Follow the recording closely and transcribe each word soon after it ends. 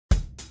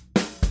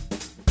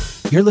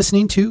You're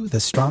listening to the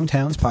Strong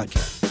Towns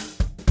Podcast.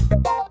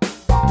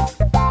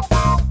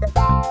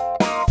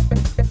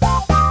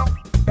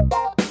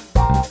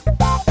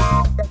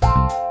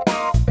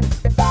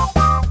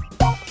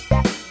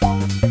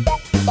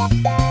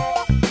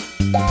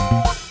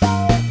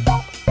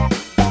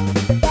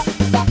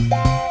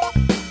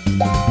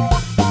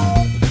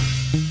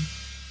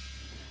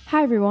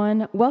 Hi,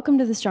 everyone. Welcome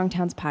to the Strong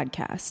Towns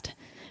Podcast.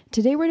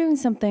 Today, we're doing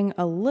something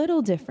a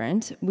little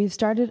different. We've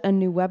started a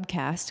new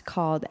webcast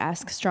called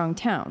Ask Strong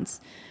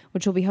Towns,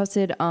 which will be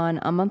hosted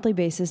on a monthly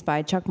basis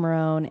by Chuck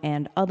Marohn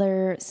and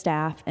other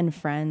staff and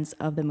friends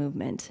of the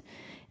movement.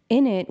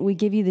 In it, we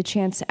give you the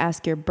chance to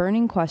ask your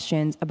burning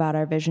questions about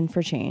our vision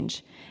for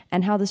change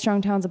and how the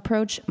Strong Towns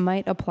approach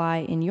might apply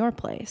in your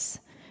place.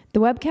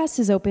 The webcast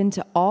is open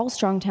to all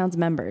Strong Towns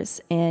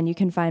members, and you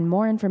can find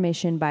more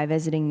information by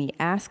visiting the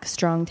Ask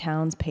Strong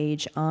Towns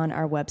page on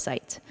our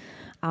website.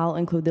 I'll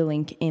include the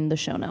link in the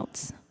show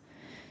notes.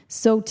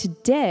 So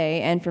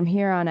today, and from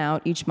here on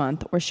out each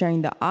month, we're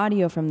sharing the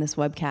audio from this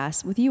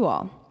webcast with you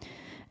all.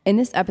 In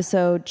this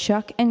episode,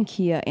 Chuck and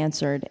Kia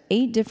answered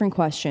 8 different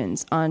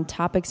questions on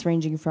topics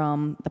ranging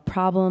from the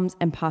problems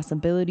and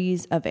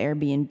possibilities of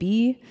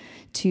Airbnb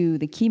to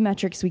the key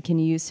metrics we can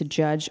use to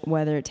judge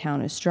whether a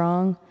town is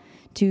strong,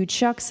 to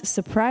Chuck's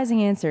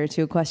surprising answer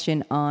to a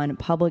question on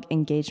public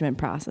engagement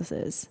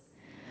processes.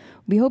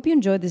 We hope you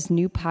enjoyed this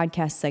new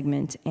podcast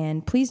segment,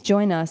 and please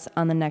join us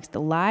on the next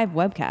live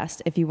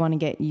webcast if you want to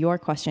get your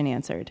question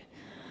answered.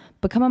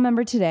 Become a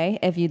member today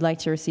if you'd like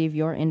to receive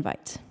your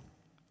invite.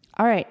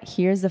 All right,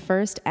 here's the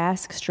first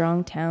Ask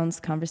Strong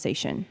Towns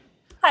conversation.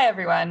 Hi,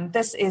 everyone.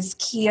 This is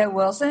Kia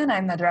Wilson.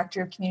 I'm the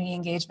Director of Community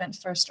Engagement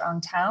for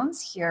Strong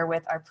Towns, here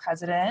with our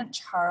President,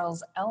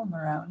 Charles L.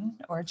 Marohn,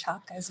 or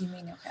Chuck, as you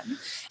may know him.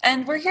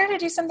 And we're here to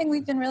do something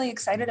we've been really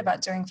excited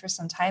about doing for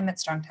some time at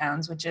Strong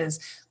Towns, which is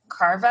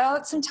carve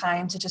out some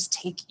time to just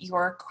take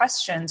your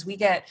questions. We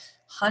get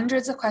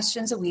hundreds of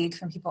questions a week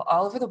from people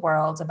all over the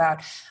world about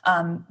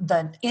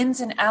the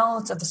ins and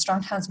outs of the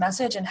Strong Towns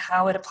message and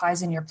how it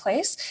applies in your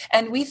place.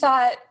 And we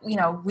thought,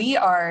 we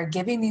are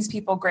giving these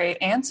people great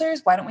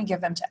answers. Why don't we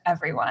give them to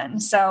everyone?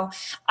 So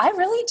I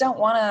really don't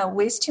want to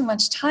waste too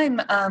much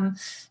time.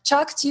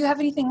 Chuck, do you have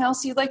anything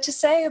else you'd like to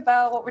say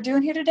about what we're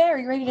doing here today? Are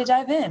you ready to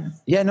dive in?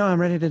 Yeah, no, I'm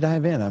ready to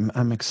dive in.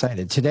 I'm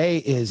excited. Today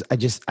is,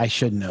 I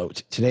should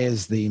note, today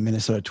is the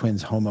Minnesota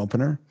Twins home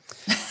opener.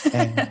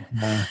 And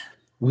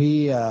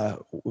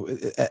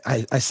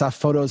I saw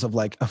photos of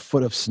like a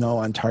foot of snow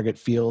on Target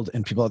Field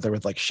and people out there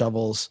with like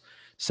shovels.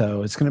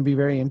 So it's going to be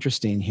very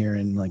interesting here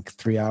in like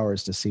 3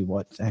 hours to see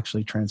what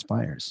actually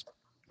transpires.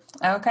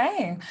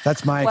 Okay.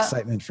 That's my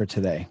excitement for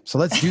today. So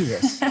let's do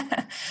this.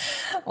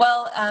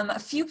 Well, a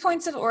few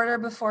points of order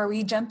before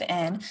we jump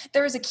in.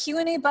 There is a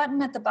Q&A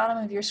button at the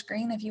bottom of your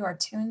screen if you are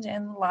tuned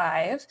in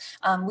live.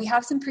 We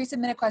have some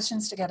pre-submitted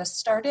questions to get us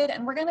started,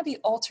 and we're going to be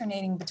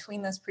alternating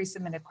between those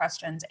pre-submitted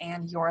questions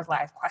and your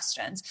live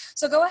questions.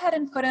 So go ahead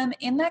and put them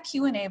in that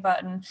Q&A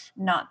button,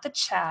 not the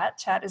chat.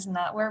 Chat is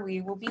not where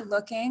we will be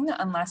looking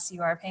unless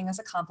you are paying us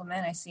a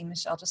compliment. I see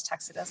Michelle just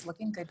texted us,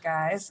 looking good,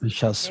 guys.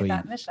 Michelle's sweet.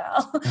 That,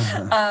 Michelle.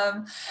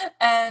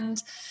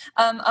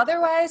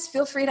 Otherwise,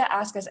 feel free to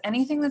ask us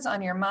anything that's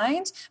on your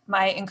mind.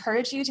 Might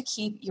encourage you to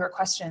keep your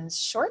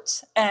questions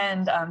short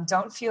and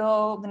don't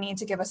feel the need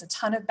to give us a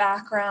ton of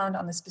background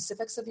on the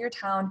specifics of your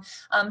town.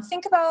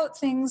 Think about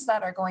things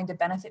that are going to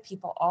benefit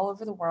people all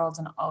over the world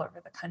and all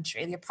over the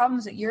country. The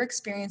problems that you're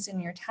experiencing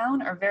in your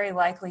town are very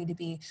likely to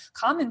be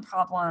common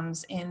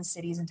problems in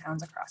cities and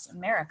towns across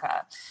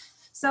America.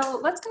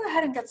 So let's go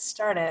ahead and get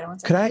started.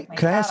 Could I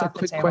ask a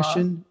quick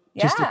question?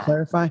 Just to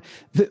clarify,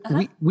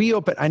 we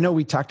open. I know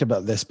we talked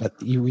about this, but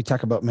we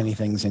talk about many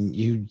things, and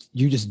you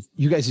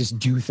guys just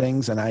do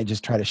things, and I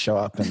just try to show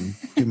up and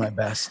do my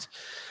best.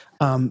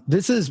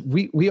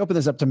 We open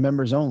this up to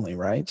members only,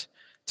 right?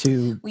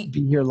 To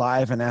be here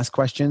live and ask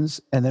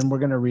questions, and then we're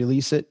going to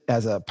release it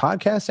as a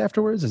podcast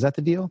afterwards. Is that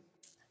the deal?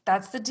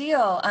 That's the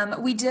deal.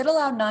 We did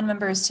allow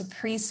non-members to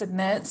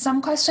pre-submit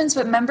some questions,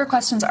 but member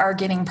questions are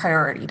getting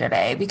priority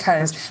today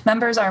because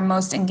members are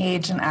most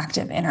engaged and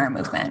active in our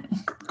movement.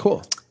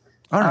 Cool.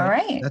 All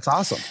right. That's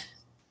awesome.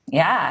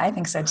 Yeah, I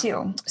think so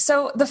too.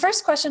 So the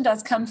first question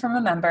does come from a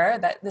member.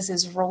 This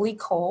is Rolly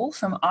Cole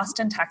from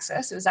Austin,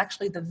 Texas. It was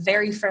actually the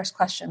very first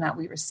question that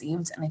we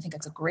received, and I think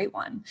it's a great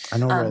one. I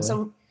know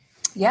Rolly.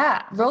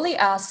 Yeah, Rolly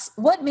asks,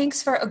 what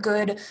makes for a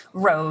good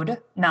road,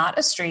 not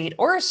a street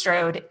or a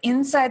strode,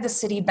 inside the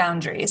city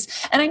boundaries?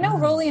 And I know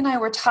Rolly and I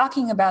were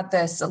talking about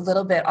this a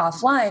little bit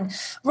offline.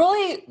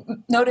 Rolly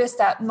noticed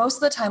that most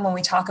of the time when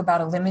we talk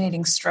about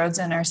eliminating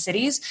stroads in our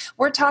cities,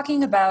 we're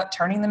talking about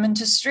turning them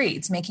into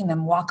streets, making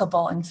them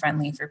walkable and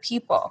friendly for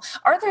people.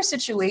 Are there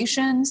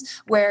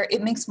situations where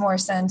it makes more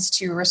sense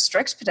to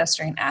restrict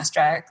pedestrian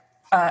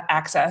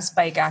access,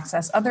 bike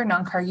access, other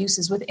non-car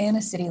uses within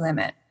a city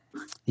limit?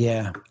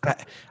 Yeah,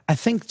 I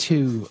think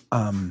too,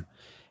 when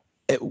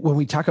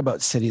we talk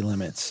about city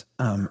limits,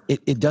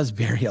 it does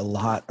vary a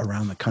lot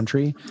around the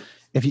country.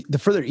 the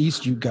further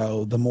east you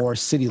go, the more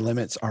city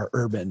limits are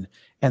urban.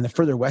 And the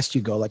further west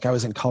you go, like I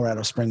was in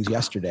Colorado Springs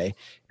yesterday,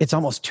 it's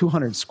almost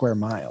 200 square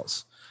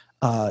miles.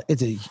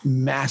 It's a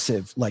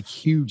massive, like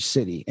huge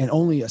city. And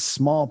only a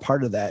small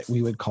part of that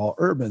we would call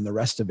urban. The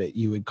rest of it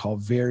you would call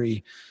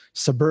very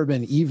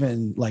suburban,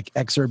 even like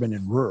exurban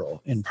and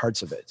rural in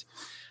parts of it.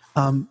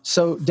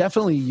 So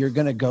definitely you're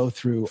going to go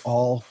through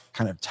all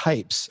kind of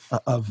types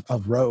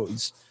of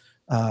roads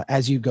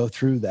as you go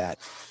through that.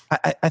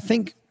 I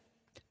think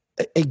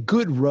a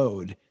good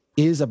road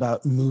is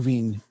about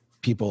moving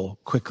people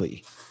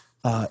quickly.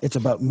 It's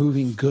about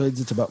moving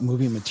goods. It's about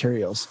moving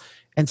materials.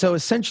 And so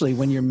essentially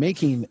when you're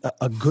making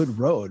a good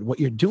road, what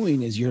you're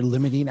doing is you're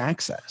limiting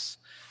access.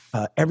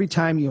 Every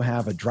time you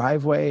have a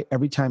driveway,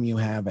 every time you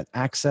have an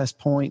access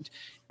point,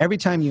 every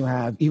time you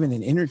have even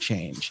an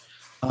interchange,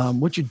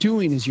 what you're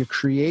doing is you're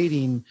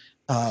creating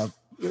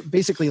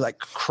basically like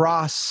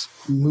cross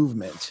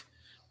movement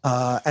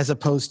as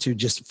opposed to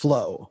just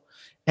flow.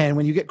 And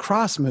when you get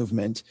cross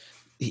movement,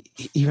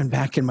 even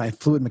back in my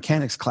fluid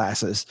mechanics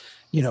classes,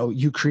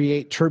 you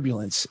create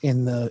turbulence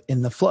in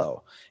the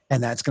flow,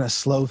 and that's going to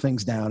slow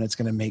things down. It's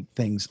going to make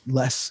things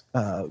less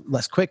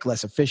quick,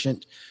 less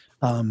efficient.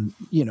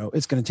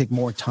 It's going to take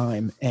more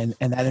time, and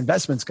that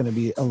investment's going to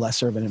be a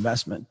lesser of an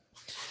investment.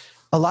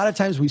 A lot of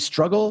times we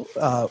struggle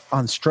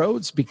on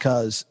Stroads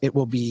because it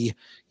will be,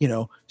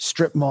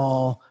 strip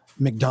mall,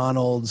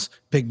 McDonald's,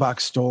 big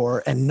box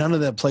store, and none of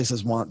the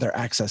places want their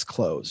access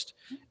closed.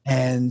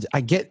 And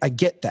I get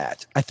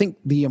that. I think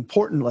the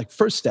important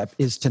first step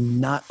is to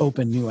not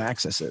open new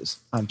accesses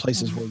on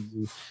places where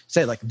you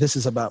say this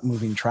is about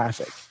moving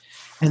traffic.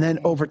 And then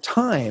over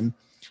time,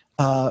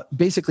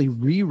 basically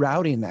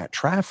rerouting that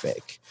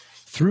traffic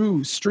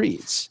through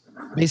streets,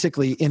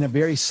 basically in a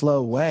very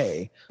slow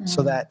way,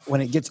 so that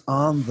when it gets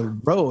on the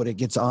road, it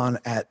gets on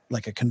at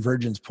a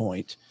convergence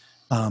point,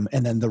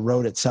 and then the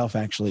road itself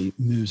actually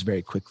moves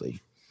very quickly.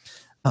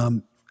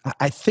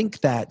 I think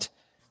that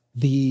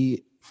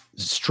the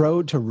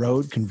Stroad to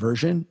road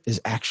conversion is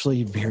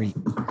actually very,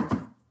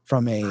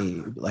 from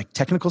a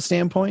technical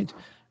standpoint,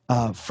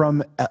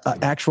 from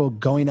actual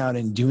going out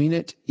and doing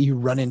it, you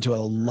run into a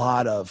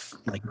lot of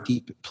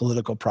deep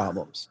political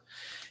problems.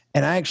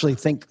 And I actually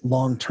think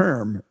long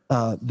term,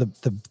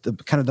 the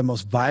kind of the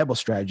most viable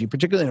strategy,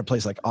 particularly in a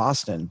place like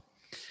Austin,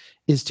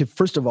 is to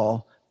first of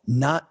all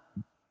not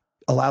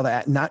allow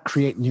that, not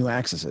create new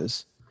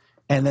accesses.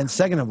 And then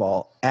second of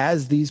all,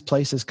 as these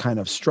places kind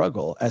of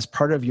struggle, as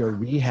part of your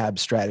rehab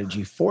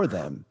strategy for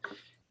them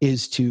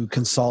is to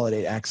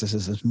consolidate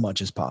accesses as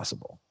much as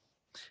possible.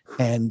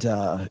 And,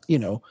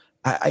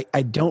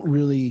 I don't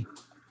really,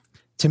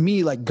 to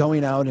me,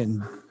 going out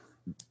and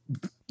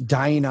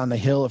dying on the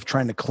hill of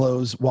trying to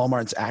close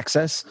Walmart's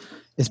access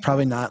is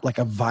probably not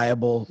a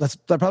viable, that's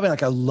probably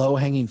a low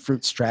hanging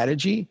fruit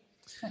strategy.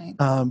 Right.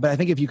 But I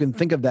think if you can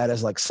think of that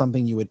as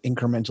something you would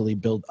incrementally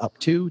build up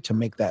to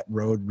make that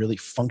road really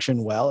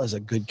function well as a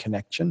good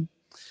connection,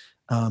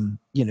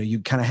 you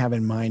kind of have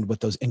in mind what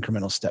those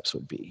incremental steps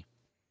would be.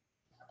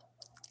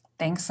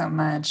 Thanks so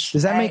much.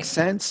 Does that make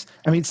sense?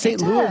 I mean, St.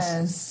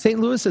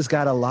 Louis has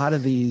got a lot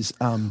of these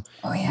weird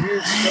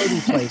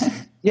roady places.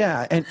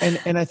 Yeah,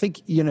 and I think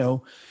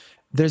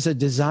there's a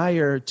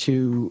desire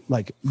to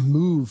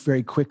move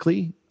very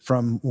quickly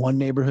from one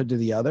neighborhood to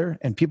the other,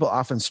 and people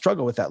often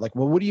struggle with that.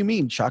 Well, what do you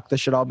mean, Chuck? This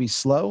should all be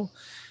slow?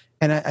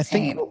 And I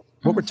think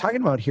what we're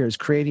talking about here is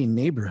creating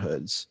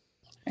neighborhoods,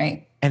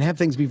 right? And have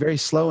things be very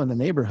slow in the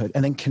neighborhood,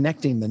 and then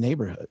connecting the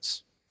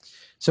neighborhoods.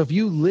 So if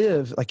you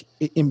live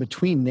in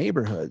between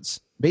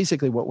neighborhoods,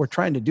 basically what we're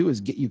trying to do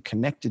is get you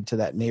connected to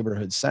that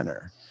neighborhood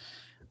center.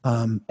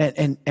 And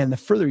the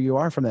further you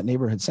are from that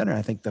neighborhood center,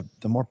 I think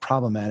the more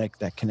problematic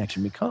that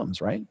connection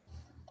becomes, right?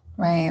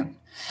 Right.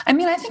 I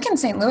mean, I think in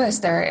St. Louis,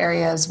 there are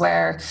areas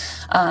where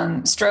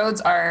Stroads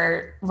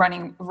are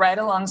running right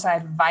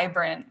alongside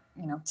vibrant,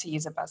 to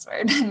use a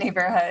buzzword,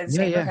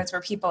 neighborhoods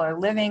where people are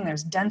living,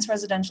 there's dense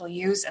residential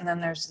use, and then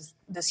there's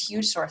this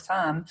huge sore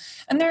thumb.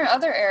 And there are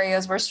other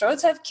areas where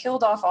Stroads have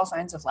killed off all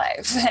signs of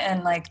life.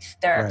 And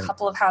there are a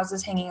couple of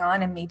houses hanging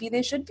on, and maybe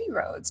they should be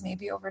roads.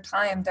 Maybe over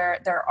time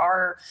there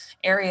are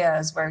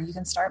areas where you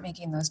can start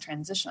making those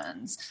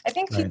transitions. I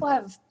think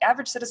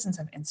average citizens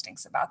have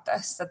instincts about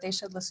this that they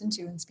should listen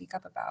to and speak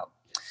up about.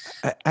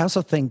 I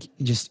also think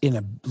just in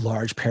a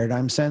large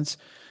paradigm sense,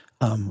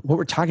 what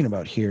we're talking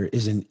about here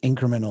is an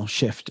incremental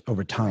shift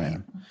over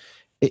time.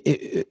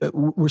 Right.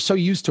 We're so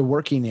used to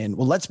working in,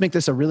 let's make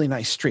this a really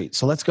nice street.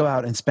 So let's go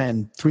out and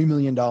spend $3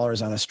 million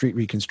on a street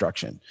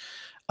reconstruction.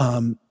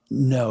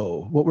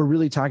 No, what we're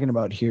really talking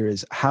about here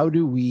is how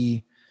do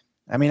we,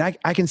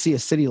 I can see a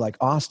city like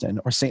Austin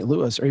or St.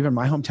 Louis or even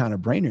my hometown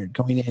of Brainerd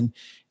going in,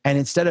 and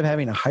instead of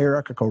having a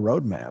hierarchical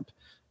roadmap,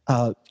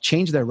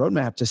 change their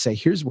roadmap to say,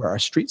 here's where our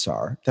streets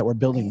are that we're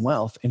building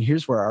wealth, and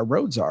here's where our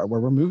roads are where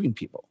we're moving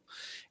people.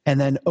 And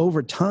then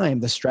over time,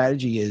 the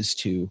strategy is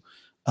to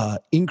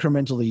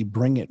incrementally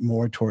bring it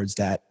more towards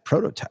that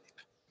prototype.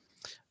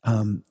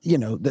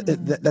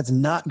 That's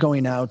not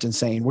going out and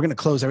saying we're going to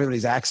close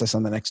everybody's access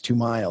on the next 2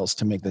 miles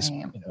to make this,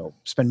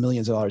 spend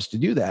millions of dollars to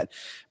do that.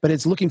 But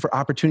it's looking for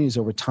opportunities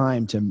over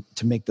time to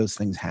make those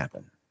things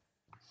happen.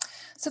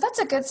 So that's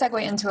a good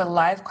segue into a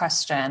live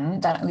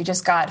question that we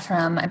just got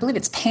from, I believe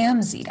it's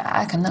Pam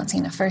Zedak. I'm not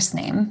seeing a first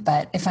name,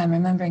 but if I'm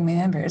remembering my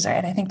numbers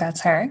right, I think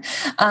that's her.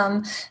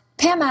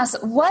 Pam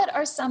asks, what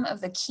are some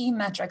of the key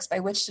metrics by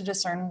which to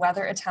discern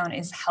whether a town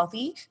is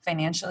healthy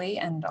financially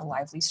and a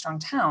lively, strong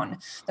town?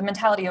 The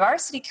mentality of our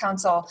city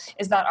council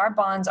is that our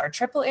bonds are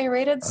AAA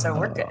rated, so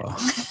we're good.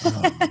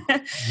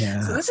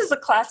 Yeah. So this is a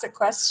classic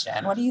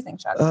question. What do you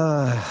think, Chuck?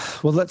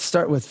 Well, let's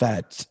start with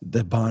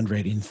the bond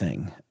rating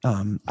thing.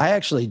 I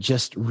actually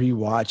just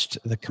rewatched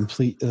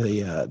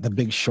The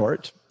Big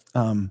Short.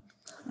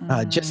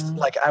 Just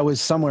like I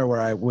was somewhere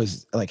where I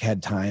was like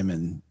had time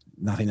and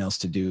nothing else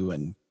to do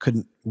and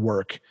couldn't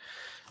work.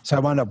 So I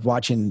wound up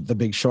watching The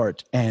Big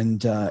Short,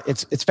 and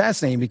it's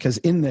fascinating because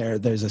in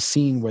there's a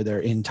scene where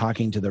they're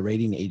talking to the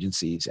rating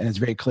agencies, and it's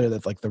very clear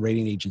that like the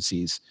rating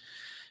agencies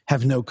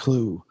have no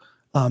clue.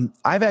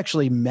 I've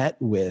actually met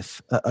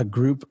with a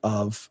group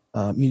of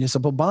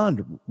municipal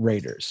bond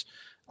raters.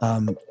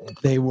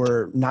 They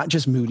were not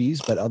just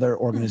Moody's, but other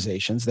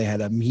organizations. They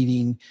had a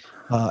meeting,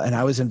 and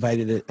I was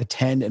invited to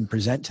attend and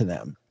present to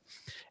them.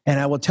 And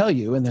I will tell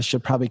you, and this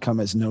should probably come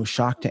as no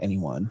shock to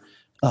anyone,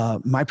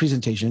 my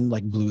presentation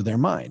like blew their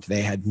mind.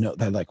 They're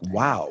like,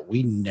 wow,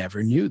 we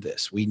never knew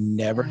this. We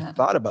never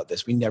thought about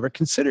this. We never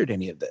considered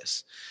any of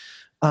this.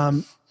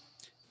 I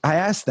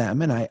asked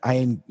them, and I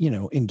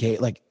engage,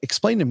 like,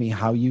 explain to me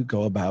how you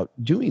go about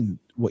doing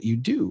what you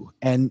do.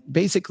 And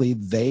basically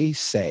they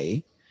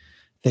say,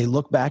 they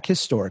look back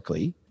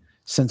historically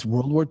since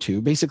World War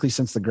II, basically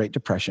since the Great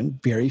Depression,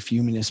 very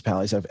few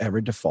municipalities have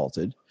ever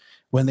defaulted.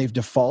 When they've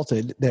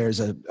defaulted, there's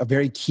a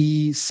very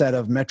key set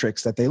of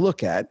metrics that they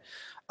look at.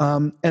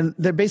 And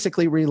they're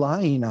basically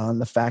relying on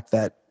the fact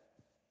that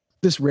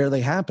this rarely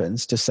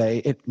happens to say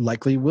it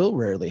likely will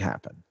rarely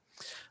happen.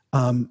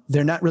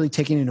 They're not really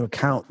taking into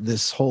account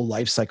this whole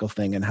life cycle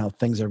thing and how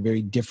things are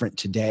very different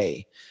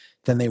today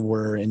than they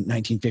were in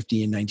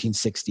 1950 and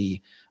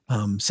 1960.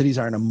 Cities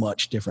are in a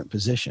much different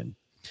position.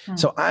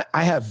 So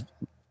I have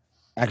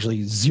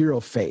actually zero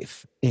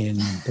faith in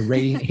the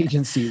rating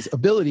agency's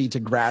ability to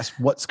grasp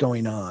what's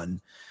going on,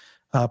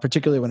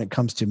 particularly when it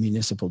comes to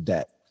municipal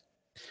debt.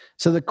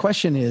 So the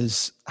question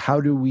is,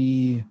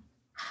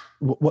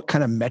 what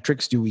kind of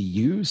metrics do we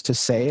use to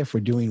say if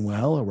we're doing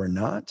well or we're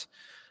not?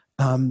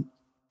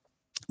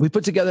 We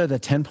put together the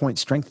 10-point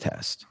strength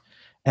test.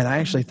 And I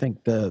actually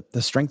think the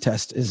strength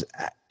test is,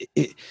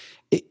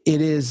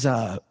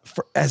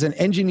 as an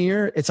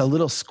engineer, it's a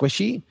little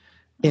squishy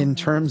in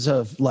terms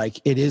of like,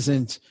 it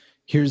isn't,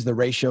 here's the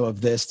ratio of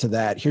this to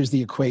that, here's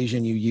the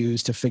equation you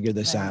use to figure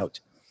this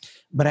out.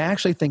 But I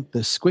actually think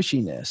the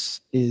squishiness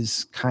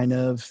is kind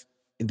of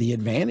the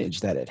advantage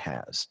that it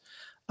has.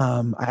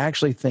 I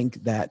actually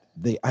think that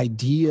the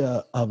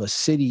idea of a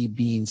city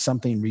being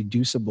something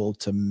reducible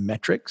to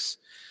metrics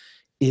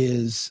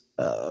is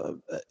a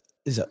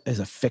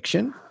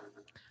fiction.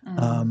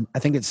 I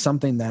think it's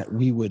something that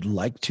we would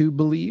like to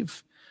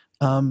believe.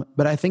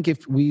 But I think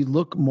if we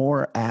look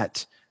more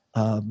at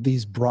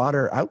these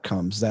broader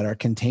outcomes that are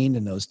contained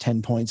in those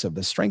 10 points of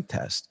the strength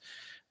test,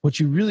 what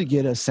you really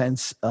get a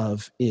sense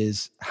of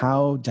is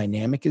how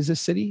dynamic is a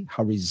city,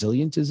 how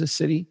resilient is a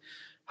city,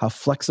 how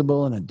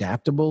flexible and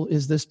adaptable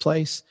is this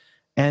place,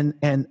 and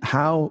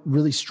how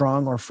really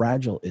strong or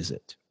fragile is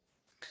it.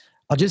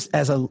 I'll just,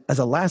 as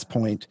a last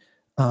point,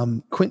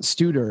 Quint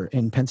Studer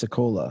in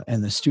Pensacola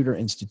and the Studer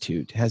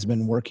Institute has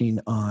been working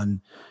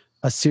on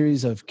a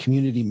series of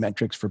community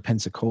metrics for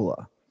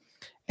Pensacola.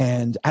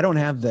 And I don't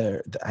have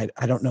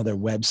I don't know their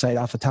website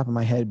off the top of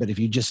my head, but if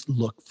you just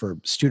look for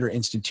Studer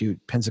Institute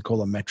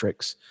Pensacola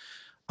metrics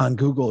on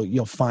Google,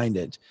 you'll find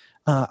it.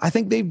 I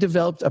think they've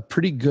developed a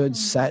pretty good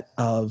set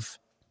of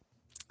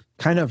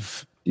kind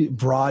of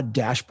broad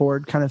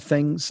dashboard kind of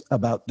things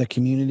about the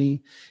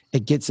community.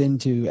 It gets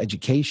into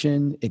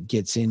education, it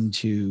gets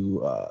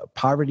into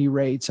poverty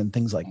rates and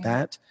things like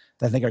that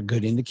I think are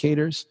good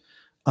indicators.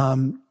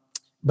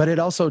 But it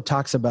also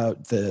talks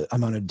about the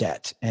amount of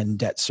debt and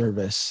debt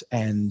service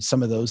and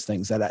some of those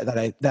things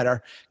that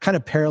are kind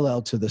of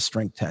parallel to the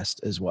strength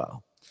test as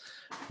well.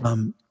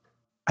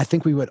 I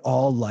think we would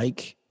all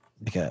like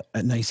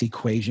a nice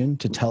equation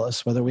to tell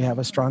us whether we have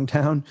a strong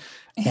town.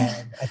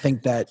 And I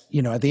think that,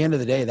 at the end of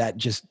the day, that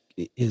just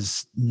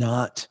is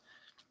not,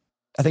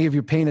 I think if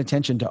you're paying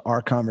attention to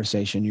our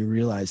conversation, you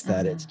realize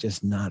that it's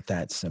just not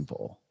that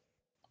simple.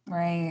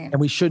 Right. And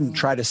we shouldn't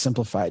try to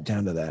simplify it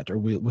down to that, or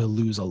we'll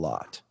lose a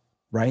lot.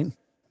 Right?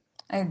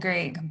 I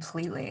agree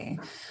completely.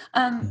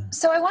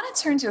 So I want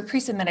to turn to a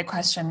pre-submitted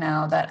question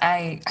now that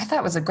I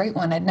thought was a great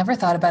one. I'd never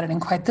thought about it in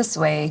quite this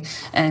way,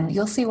 and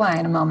you'll see why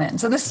in a moment.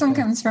 So this one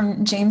comes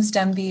from James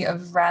Demby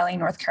of Raleigh,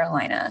 North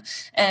Carolina.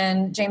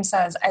 And James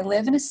says, I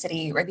live in a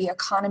city where the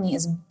economy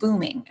is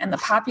booming and the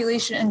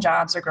population and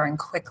jobs are growing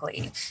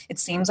quickly. It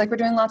seems like we're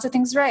doing lots of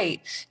things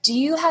right. Do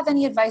you have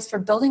any advice for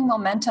building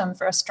momentum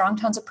for a Strong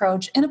Towns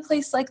approach in a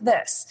place like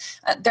this?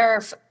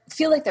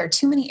 Feel like there are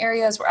too many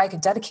areas where I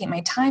could dedicate my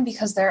time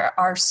because they're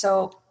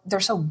so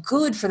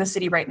good for the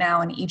city right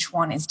now, and each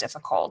one is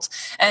difficult.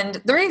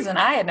 And the reason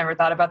I had never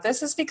thought about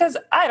this is because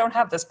I don't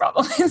have this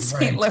problem in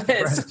St.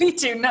 Louis.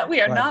 Right.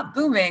 We are not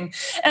booming.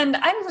 And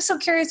I'm so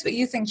curious what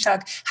you think,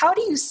 Chuck. How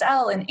do you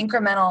sell an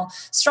incremental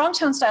Strong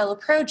Town style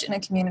approach in a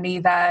community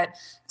that,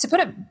 to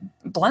put it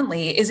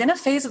bluntly, is in a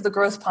phase of the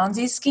growth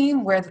Ponzi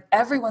scheme where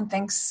everyone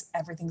thinks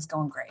everything's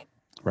going great?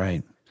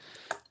 Right.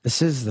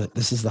 This is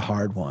the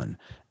hard one.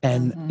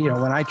 And,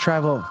 when I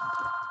travel,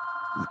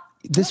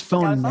 this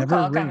phone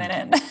never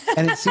rings.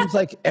 And it seems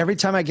like every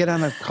time I get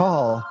on a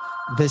call,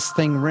 this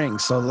thing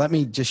rings. So let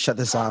me just shut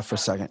this off for a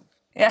second.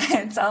 Yeah,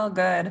 it's all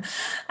good.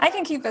 I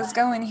can keep us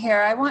going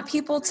here. I want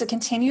people to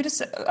continue to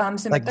submit their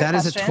questions. That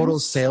is a total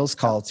sales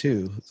call,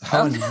 too.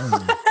 How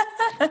annoying.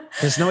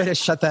 There's no way to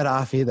shut that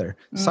off either.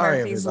 Sorry,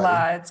 Murphy's everybody.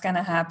 Law, it's going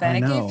to happen.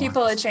 It gave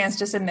people a chance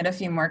to submit a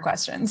few more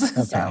questions.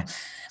 Okay.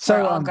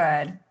 So we're all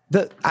good.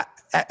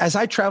 As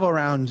I travel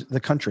around the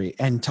country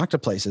and talk to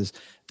places,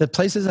 the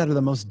places that are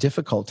the most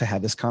difficult to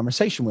have this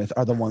conversation with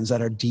are the ones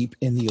that are deep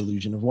in the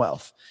illusion of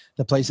wealth.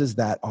 The places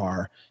that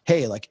are,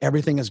 hey, like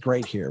everything is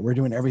great here. We're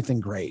doing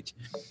everything great.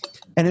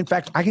 And in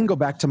fact, I can go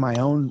back to my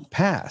own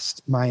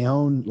past, my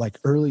own like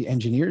early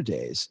engineer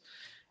days,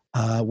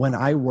 when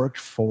I worked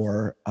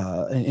for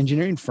an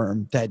engineering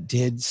firm that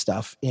did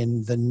stuff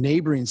in the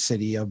neighboring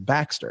city of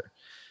Baxter.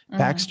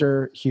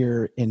 Baxter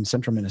here in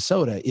central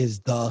Minnesota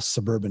is the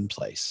suburban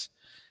place.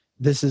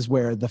 This is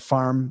where the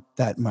farm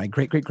that my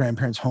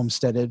great-great-grandparents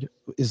homesteaded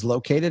is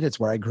located. It's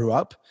where I grew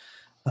up.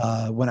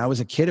 When I was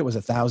a kid, it was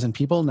 1,000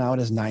 people. Now it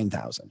is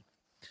 9,000.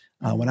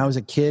 When I was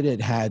a kid, it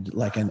had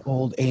like an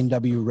old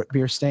A&W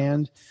beer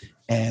stand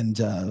and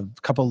a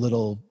couple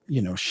little,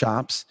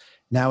 shops.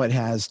 Now it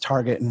has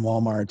Target and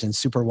Walmart and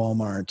Super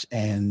Walmart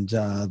and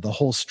the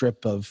whole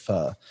strip of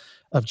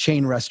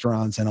chain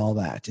restaurants and all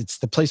that. It's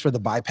the place where the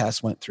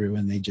bypass went through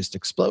and they just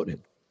exploded.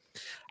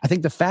 I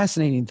think the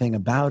fascinating thing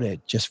about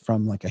it, just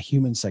from like a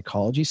human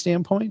psychology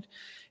standpoint,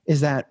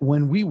 is that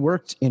when we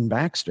worked in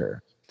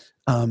Baxter,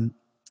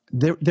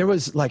 there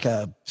was like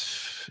a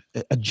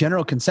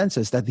general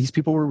consensus that these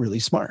people were really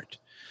smart.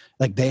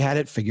 Like they had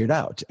it figured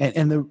out.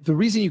 And the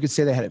reason you could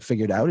say they had it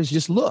figured out is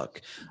just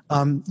look,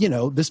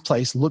 this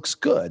place looks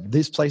good.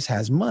 This place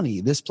has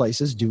money. This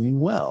place is doing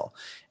well.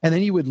 And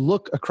then you would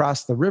look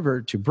across the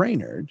river to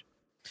Brainerd,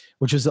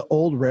 which was the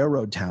old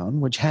railroad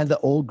town, which had the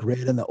old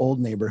grid and the old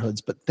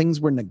neighborhoods, but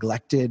things were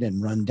neglected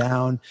and run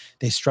down.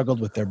 They struggled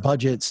with their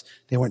budgets.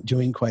 They weren't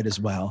doing quite as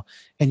well.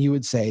 And you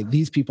would say,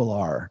 these people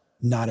are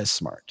not as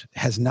smart,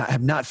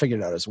 have not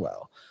figured out as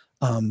well.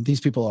 These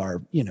people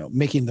are,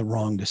 making the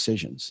wrong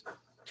decisions.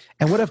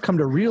 And what I've come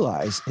to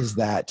realize is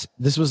that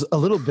this was it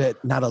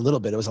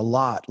was a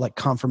lot like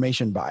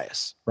confirmation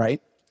bias,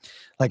 right?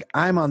 Like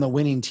I'm on the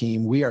winning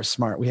team. We are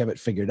smart. We have it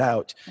figured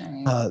out.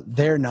 Right.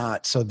 They're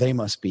not, so they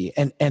must be.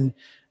 And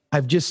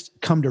I've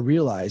just come to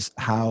realize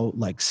how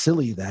like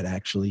silly that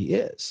actually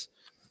is.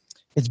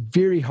 It's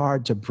very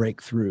hard to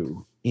break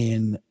through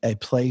in a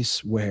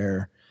place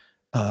where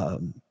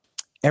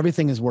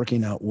everything is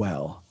working out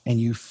well, and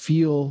you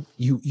feel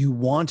you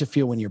want to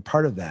feel when you're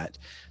part of that.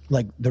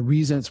 Like the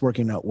reason it's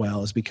working out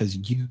well is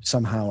because you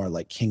somehow are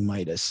like King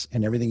Midas,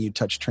 and everything you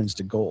touch turns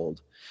to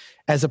gold.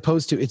 As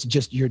opposed to it's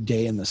just your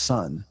day in the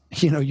sun.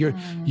 You're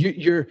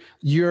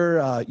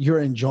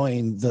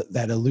enjoying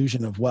that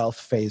illusion of wealth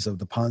phase of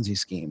the Ponzi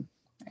scheme.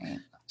 Right.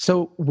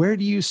 So where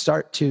do you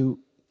start a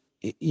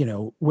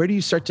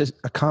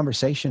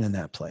conversation in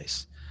that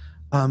place?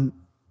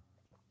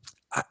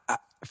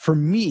 For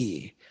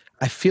me,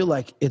 I feel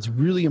like it's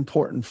really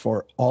important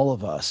for all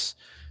of us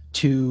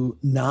to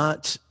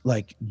not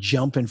like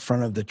jump in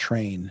front of the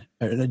train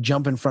or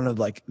jump in front of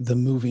like the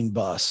moving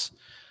bus.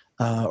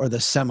 Or the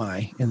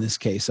semi, in this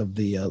case, of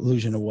the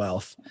illusion of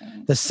wealth,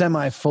 the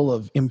semi full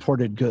of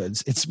imported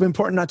goods. It's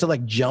important not to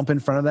like jump in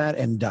front of that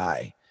and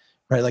die,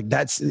 right? Like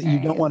you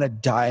don't want to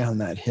die on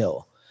that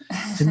hill.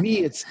 To me,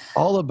 it's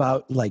all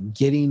about like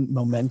getting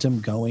momentum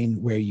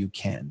going where you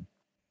can.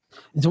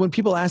 And so when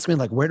people ask me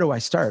like, where do I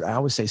start? I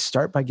always say,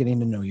 start by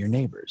getting to know your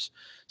neighbors.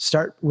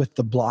 Start with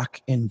the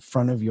block in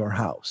front of your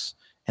house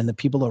and the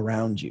people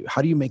around you.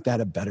 How do you make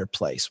that a better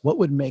place? What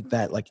would make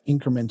that like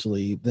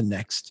incrementally the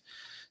next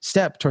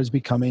step towards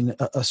becoming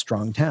a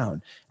strong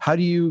town? How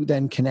do you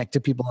then connect to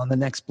people on the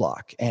next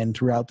block and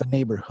throughout the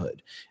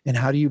neighborhood? And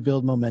how do you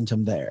build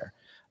momentum there?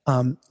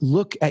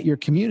 Look at your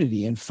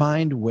community and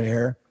find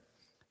where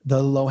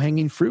the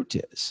low-hanging fruit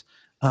is.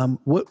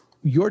 What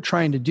you're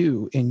trying to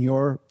do in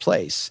your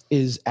place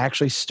is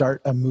actually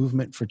start a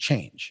movement for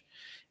change.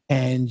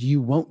 And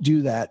you won't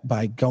do that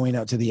by going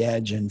out to the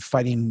edge and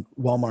fighting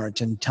Walmart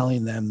and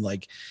telling them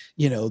like,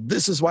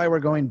 this is why we're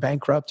going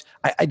bankrupt.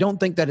 I don't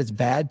think that it's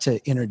bad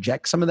to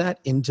interject some of that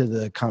into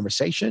the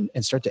conversation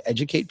and start to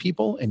educate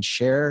people and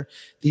share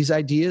these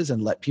ideas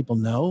and let people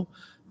know.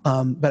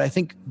 But I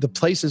think the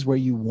places where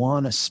you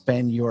want to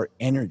spend your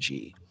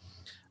energy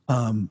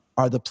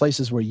are the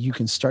places where you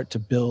can start to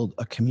build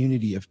a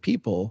community of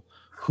people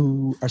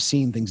who are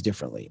seeing things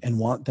differently and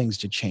want things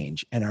to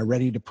change and are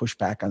ready to push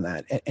back on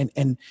that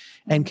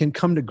and can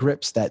come to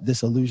grips that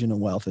this illusion of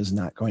wealth is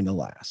not going to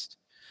last.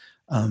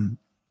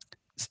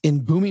 In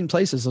booming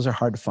places, those are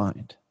hard to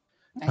find.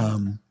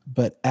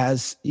 But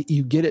as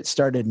you get it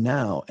started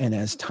now, and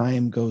as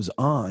time goes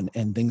on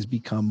and things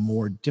become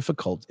more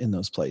difficult in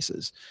those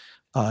places,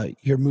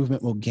 your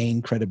movement will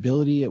gain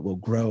credibility, it will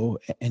grow,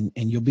 and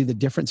you'll be the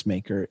difference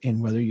maker in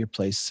whether your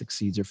place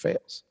succeeds or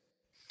fails.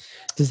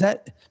 Does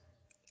that...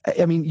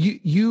 I mean,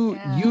 you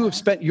have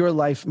spent your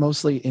life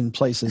mostly in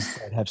places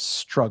that have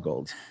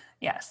struggled.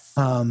 Yes.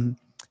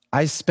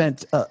 I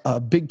spent a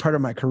big part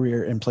of my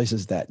career in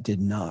places that did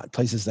not,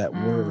 places that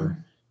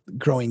were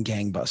growing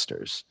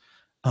gangbusters.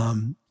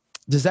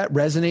 Does that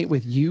resonate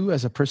with you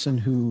as a person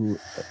who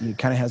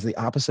kind of has the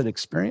opposite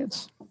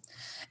experience?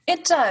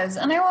 It does.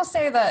 And I will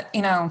say that,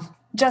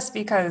 just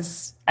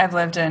because I've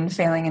lived in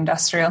failing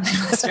industrial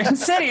Midwestern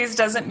cities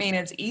doesn't mean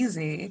it's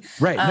easy.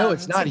 Right. No,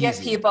 it's not easy. To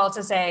get people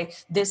to say,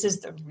 this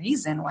is the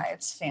reason why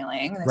it's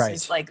failing.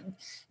 This is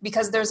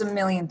because there's a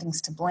million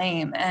things to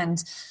blame.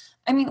 And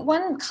I mean,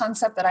 one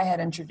concept that I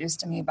had introduced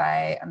to me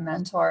by a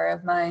mentor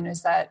of mine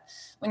is that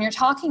when you're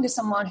talking to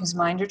someone whose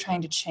mind you're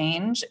trying to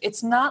change,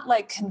 it's not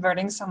like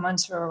converting someone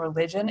to a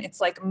religion.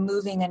 It's like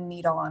moving a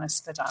needle on a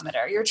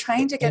speedometer. You're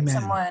trying to get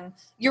someone,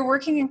 you're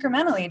working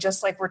incrementally,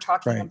 just like we're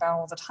talking about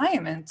all the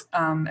time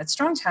at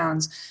Strong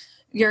Towns.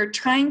 You're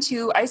trying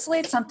to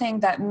isolate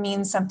something that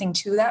means something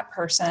to that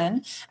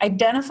person,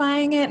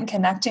 identifying it and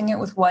connecting it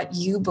with what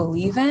you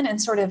believe in, and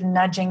sort of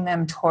nudging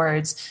them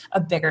towards a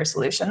bigger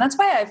solution. That's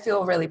why I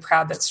feel really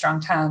proud that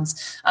Strong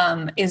Towns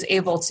is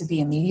able to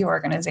be a media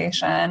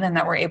organization, and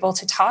that we're able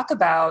to talk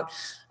about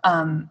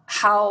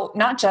how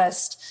not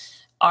just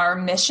our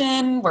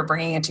mission, we're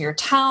bringing it to your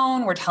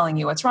town, we're telling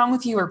you what's wrong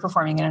with you, we're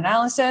performing an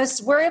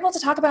analysis. We're able to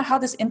talk about how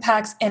this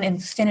impacts an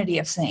infinity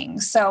of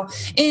things. So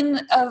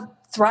in a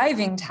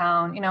thriving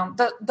town,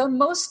 the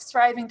most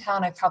thriving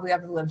town I've probably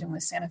ever lived in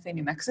was Santa Fe,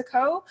 New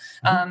Mexico,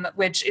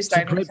 which is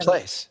thriving. It's a great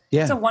place.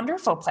 Yeah. It's a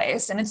wonderful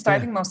place. And it's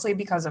thriving mostly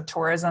because of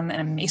tourism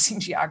and amazing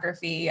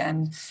geography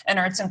and an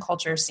arts and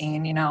culture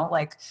scene,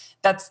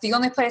 that's the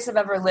only place I've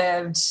ever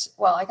lived.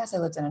 Well, I guess I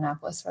lived in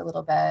Annapolis for a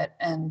little bit,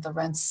 and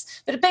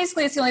but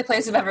basically it's the only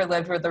place I've ever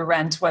lived where the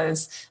rent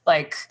was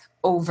like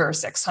over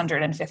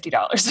 $650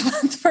 a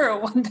month for a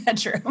one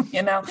bedroom,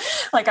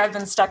 I've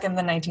been stuck in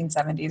the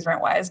 1970s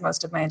rent-wise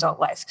most of my adult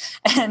life.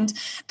 And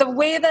the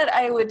way that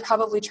I would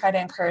probably try to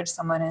encourage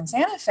someone in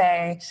Santa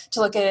Fe to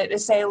look at it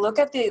is say, look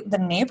at the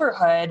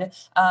neighborhood,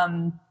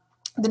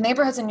 the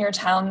neighborhoods in your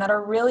town that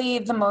are really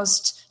the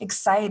most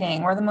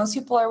exciting, where the most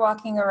people are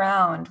walking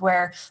around,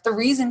 where the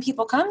reason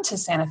people come to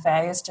Santa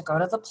Fe is to go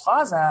to the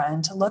plaza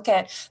and to look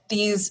at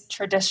these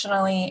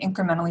traditionally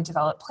incrementally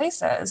developed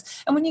places.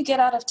 And when you get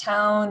out of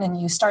town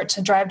and you start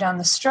to drive down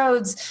the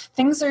Stroads,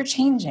 things are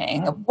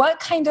changing.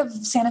 What kind of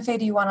Santa Fe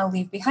do you want to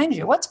leave behind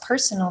you? What's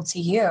personal to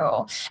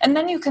you? And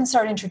then you can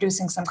start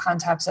introducing some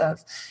concepts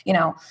of,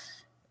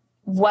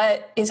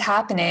 what is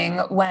happening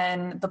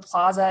when the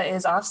plaza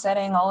is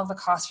offsetting all of the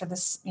costs for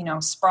this,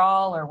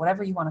 sprawl or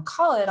whatever you want to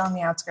call it on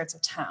the outskirts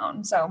of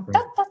town. So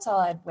that's all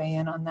I'd weigh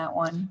in on that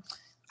one.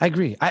 I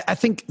agree. I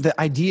think the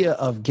idea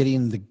of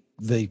getting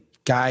the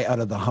guy out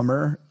of the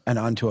Hummer and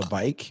onto a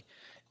bike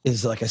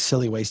is like a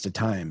silly waste of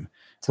time.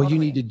 Totally. What you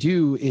need to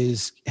do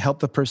is help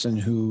the person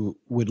who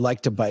would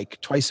like to bike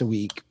twice a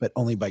week, but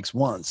only bikes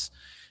once,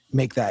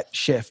 make that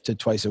shift to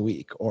twice a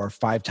week or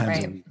 5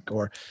 times a week.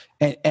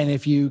 And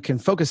if you can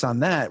focus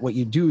on that, what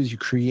you do is you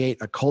create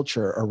a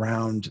culture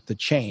around the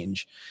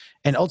change,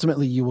 and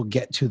ultimately you will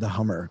get to the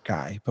Hummer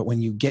guy. But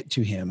when you get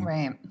to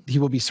him, he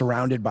will be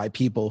surrounded by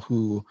people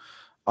who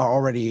are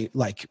already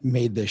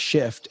made this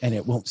shift, and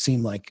it won't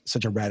seem like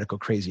such a radical,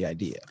 crazy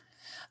idea.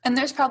 And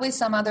there's probably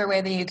some other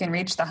way that you can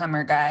reach the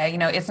Hummer guy.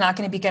 It's not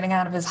going to be getting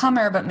out of his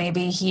Hummer, but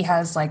maybe he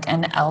has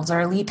an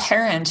elderly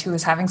parent who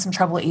is having some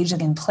trouble aging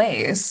in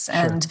place,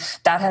 and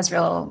that has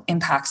real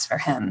impacts for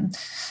him.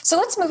 So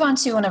let's move on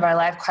to one of our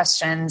live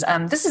questions.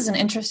 This is an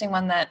interesting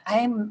one that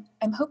I'm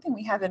hoping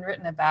we haven't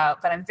written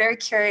about, but I'm very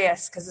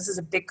curious because this is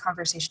a big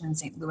conversation in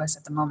St. Louis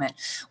at the moment.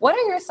 What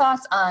are your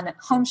thoughts on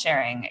home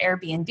sharing,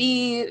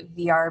 Airbnb,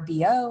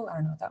 VRBO, I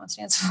don't know what that one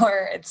stands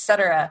for,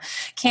 etc.?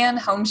 Can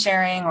home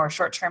sharing or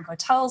short-term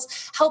hotels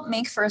help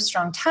make for a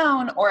strong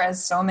town, or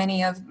as so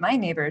many of my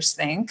neighbors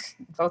think,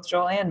 both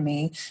Joel and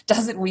me,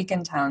 does it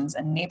weaken towns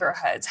and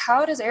neighborhoods?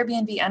 How does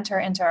Airbnb enter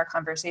into our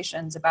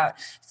conversations about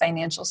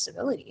financial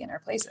stability in our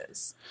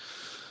places?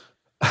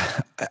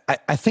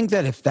 I think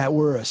that if that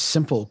were a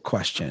simple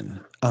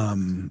question,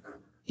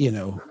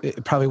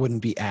 it probably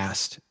wouldn't be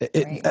asked.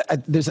 Right.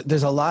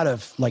 There's a lot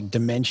of like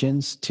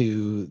dimensions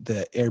to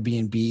the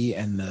Airbnb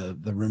and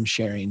the room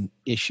sharing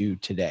issue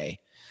today.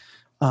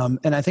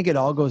 And I think it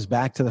all goes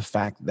back to the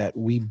fact that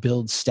we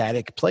build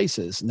static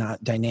places,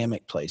 not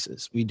dynamic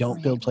places. We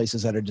don't build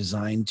places that are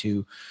designed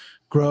to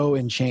grow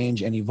and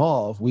change and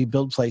evolve. We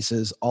build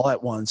places all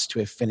at once to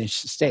a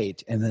finished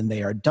state, and then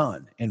they are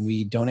done. And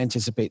we don't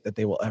anticipate that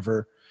they will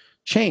ever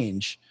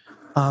change.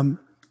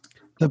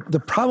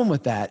 The problem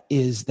with that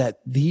is that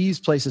these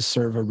places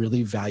serve a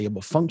really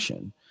valuable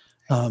function.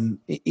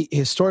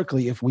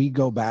 Historically, if we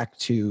go back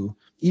to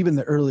even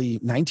the early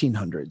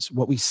 1900s,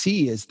 what we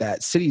see is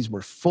that cities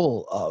were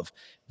full of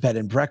bed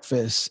and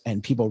breakfasts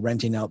and people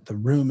renting out the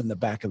room in the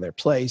back of their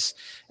place,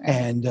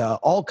 and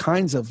all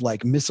kinds of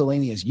like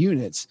miscellaneous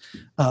units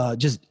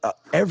just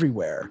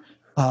everywhere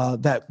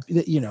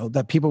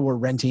that people were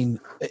renting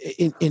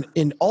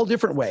in all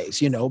different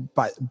ways,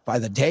 by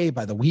the day,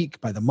 by the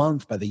week, by the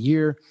month, by the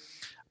year.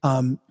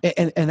 And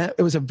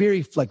it was a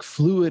very like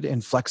fluid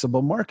and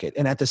flexible market.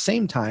 And at the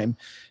same time,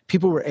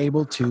 people were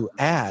able to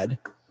add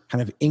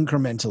kind of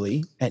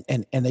incrementally,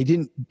 and they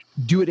didn't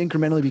do it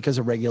incrementally because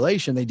of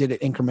regulation. They did it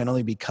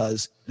incrementally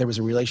because there was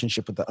a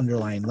relationship with the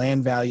underlying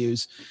land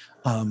values.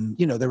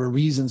 There were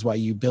reasons why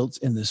you built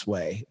in this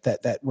way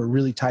that were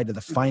really tied to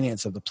the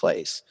finance of the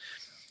place.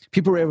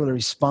 People were able to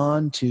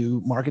respond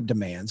to market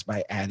demands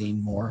by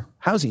adding more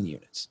housing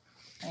units.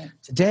 Right.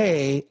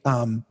 Today,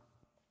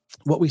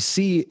 what we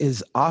see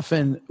is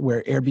often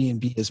where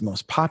Airbnb is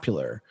most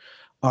popular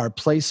are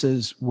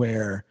places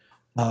where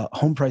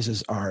home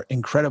prices are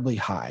incredibly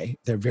high.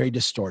 They're very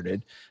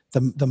distorted.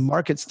 The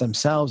markets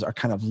themselves are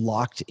kind of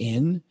locked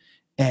in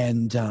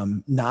and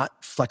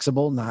not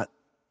flexible, not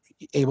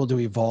able to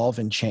evolve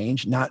and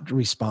change, not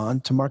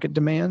respond to market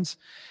demands.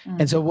 Mm-hmm.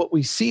 And so what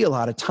we see a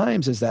lot of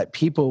times is that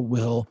people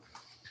will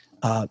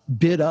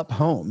bid up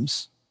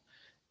homes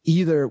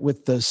either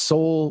with the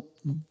sole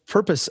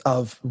purpose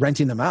of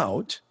renting them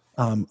out,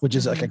 which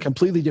is like a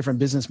completely different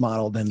business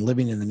model than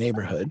living in the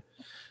neighborhood,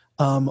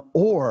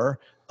 or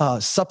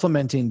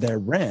supplementing their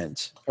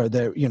rent or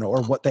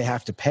or what they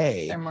have to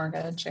pay.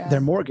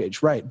 Their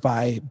mortgage, right,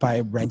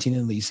 by renting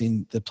and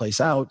leasing the place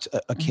out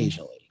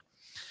occasionally.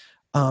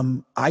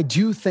 I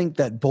do think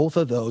that both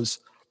of those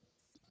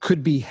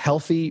could be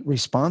healthy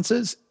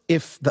responses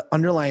if the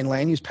underlying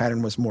land use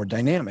pattern was more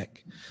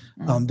dynamic.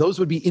 Those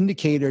would be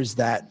indicators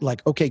that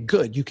like, okay,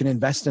 good, you can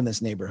invest in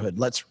this neighborhood.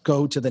 Let's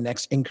go to the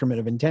next increment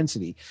of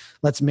intensity.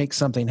 Let's make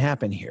something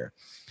happen here.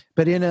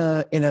 But in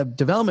a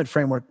development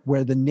framework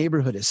where the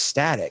neighborhood is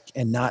static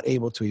and not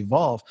able to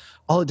evolve,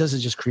 all it does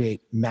is just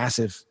create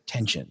massive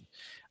tension.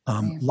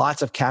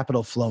 Lots of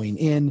capital flowing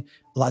in,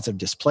 lots of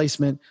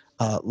displacement,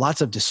 lots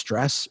of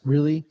distress,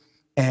 really,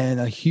 and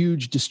a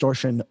huge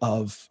distortion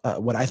of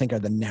what I think are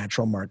the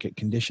natural market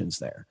conditions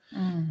there.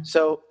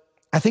 So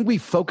I think we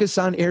focus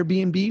on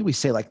Airbnb. We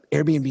say like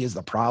Airbnb is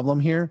the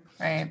problem here.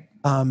 Right.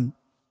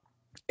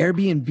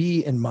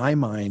 Airbnb, in my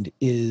mind,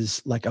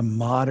 is like a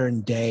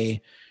modern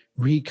day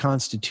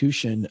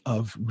reconstitution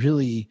of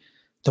really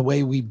the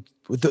way we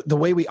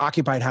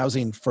occupied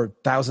housing for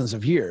thousands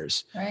of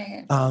years.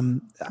 Right.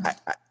 I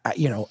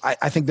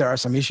think there are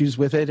some issues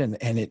with it, and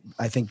it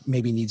I think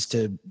maybe needs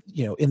to,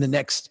 in the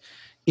next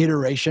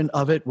iteration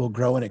of it will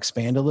grow and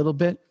expand a little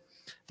bit.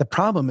 The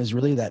problem is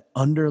really that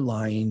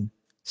underlying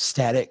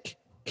static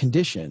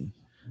condition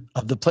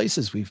of the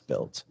places we've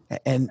built.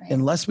 And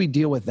unless we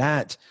deal with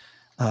that,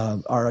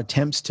 our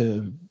attempts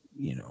to,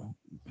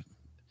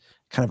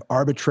 kind of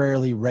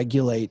arbitrarily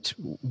regulate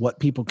what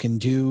people can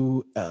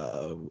do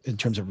in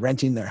terms of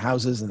renting their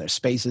houses and their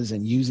spaces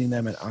and using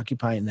them and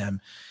occupying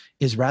them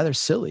is rather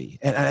silly.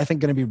 And I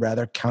think going to be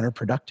rather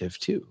counterproductive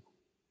too.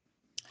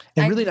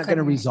 And really not going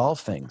to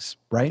resolve things,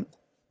 right?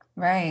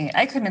 Right.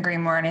 I couldn't agree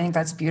more. And I think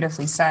that's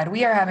beautifully said.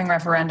 We are having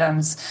referenda.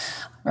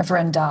 I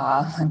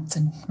have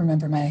to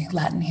remember my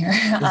Latin here. Is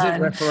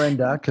it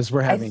referenda? Because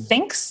we're having... I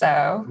think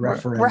so.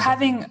 We're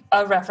having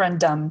a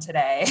referendum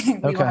today.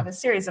 We will have a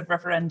series of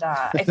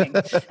referenda, I think.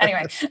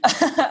 Anyway,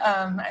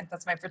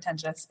 that's my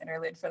pretentious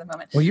interlude for the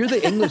moment. Well, you're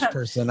the English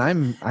person.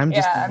 I'm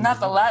just... Yeah, I'm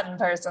not the Latin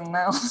person,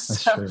 though.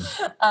 That's true.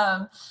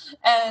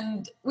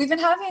 And we've been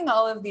having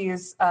all of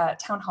these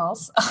town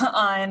halls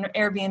on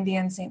Airbnb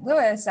in St.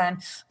 Louis.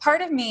 And part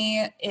of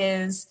me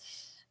is...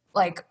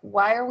 like,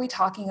 why are we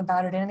talking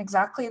about it in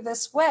exactly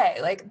this way?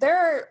 Like,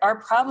 there are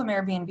problem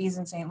Airbnbs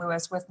in St.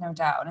 Louis with no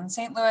doubt. In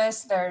St.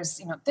 Louis,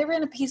 there's, they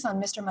ran a piece on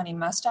Mr. Money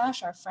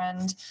Mustache, our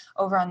friend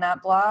over on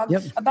that blog,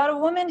 about a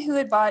woman who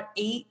had bought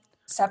 8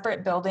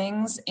 separate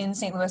buildings in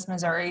St. Louis,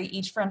 Missouri,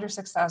 each for under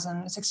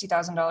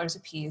 $60,000 a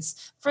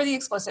piece for the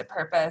explicit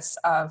purpose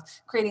of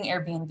creating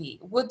Airbnb.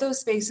 Would those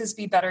spaces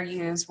be better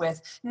used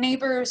with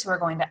neighbors who are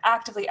going to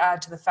actively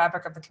add to the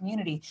fabric of the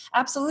community?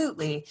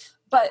 Absolutely.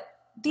 But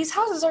these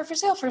houses are for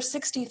sale for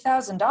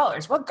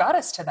 $60,000. What got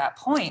us to that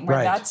point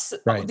where that's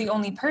the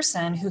only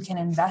person who can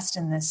invest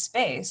in this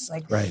space?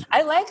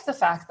 I like the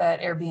fact that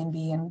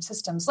Airbnb and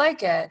systems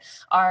like it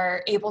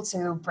are able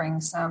to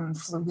bring some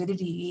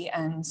fluidity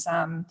and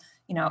some,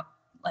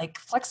 like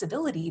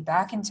flexibility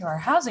back into our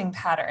housing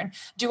pattern.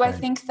 Do I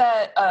think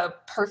that a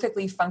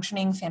perfectly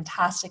functioning,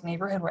 fantastic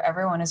neighborhood where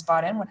everyone is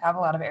bought in would have a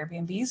lot of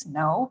Airbnbs?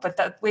 No, but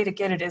the way to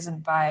get it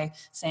isn't by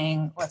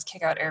saying, let's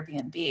kick out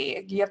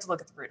Airbnb. You have to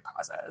look at the root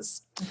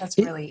causes. That's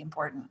really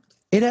important.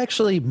 It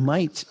actually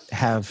might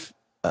have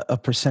a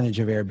percentage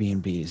of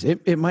Airbnbs.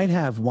 It might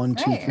have 1%,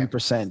 2%,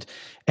 3%.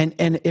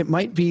 And it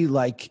might be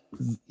like,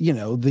 you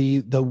know,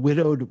 the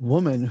widowed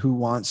woman who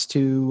wants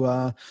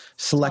to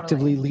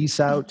selectively lease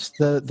out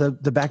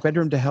the back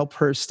bedroom to help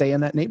her stay in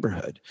that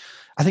neighborhood.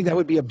 I think that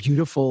would be a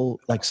beautiful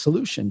like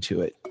solution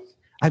to it.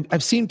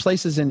 I've seen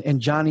places,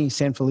 and Johnny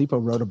Sanfilippo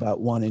wrote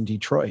about one in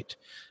Detroit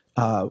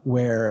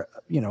where,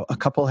 you know, a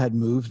couple had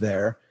moved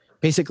there,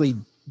 basically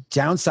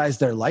downsized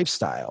their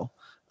lifestyle,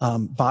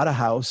 bought a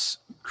house,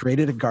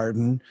 created a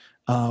garden,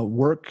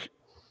 work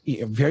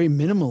very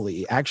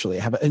minimally, actually,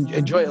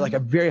 enjoy like a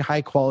very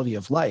high quality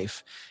of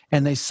life.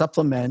 And they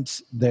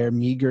supplement their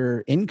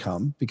meager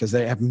income because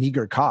they have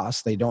meager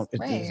costs. They don't,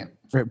 it's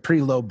a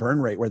pretty low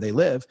burn rate where they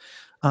live,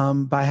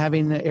 by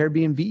having an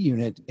Airbnb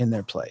unit in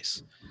their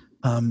place.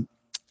 The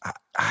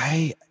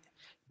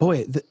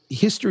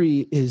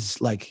history is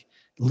like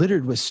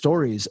littered with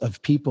stories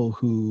of people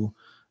who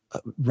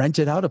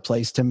rented out a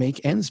place to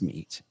make ends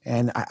meet.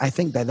 And I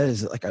think that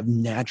is like a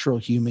natural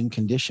human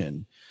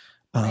condition.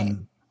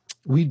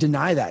 We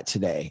deny that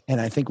today. And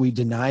I think we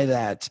deny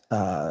that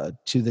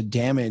to the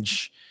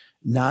damage,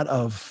 not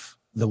of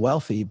the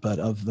wealthy, but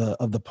of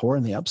the poor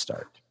and the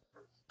upstart.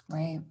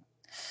 Right.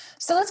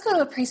 So let's go to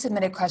a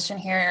pre-submitted question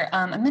here.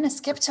 I'm going to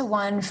skip to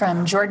one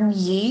from Jordan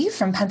Yee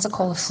from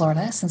Pensacola,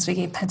 Florida, since we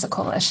gave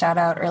Pensacola a shout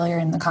out earlier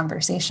in the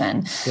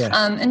conversation.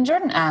 And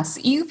Jordan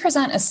asks, you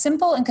present a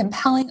simple and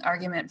compelling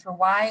argument for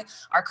why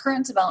our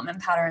current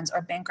development patterns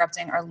are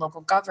bankrupting our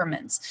local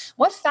governments.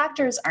 What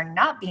factors are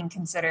not being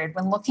considered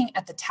when looking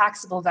at the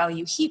taxable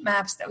value heat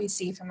maps that we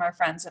see from our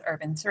friends at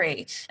Urban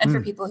 3? And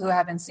for people who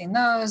haven't seen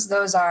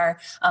those are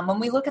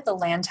when we look at the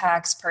land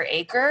tax per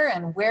acre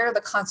and where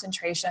the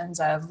concentrations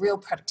of real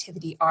productivity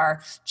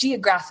are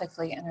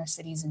geographically in our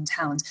cities and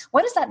towns.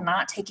 What is that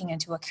not taking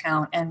into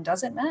account, and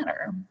does it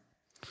matter?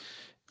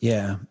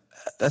 Yeah,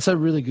 that's a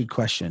really good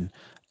question.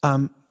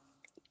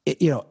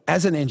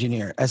 As an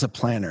engineer, as a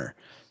planner,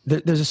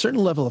 there's a certain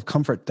level of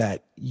comfort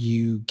that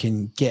you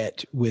can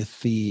get with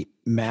the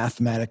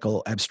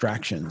mathematical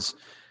abstractions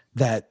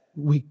that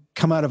we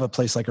come out of a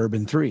place like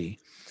Urban 3.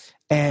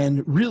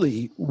 And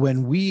really,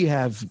 when we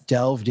have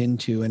delved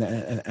into,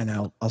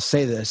 and I'll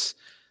say this,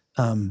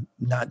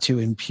 not to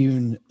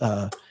impugn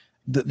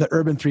the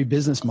Urban 3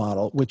 business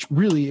model, which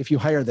really, if you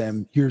hire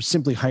them, you're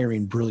simply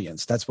hiring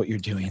brilliance. That's what you're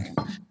doing.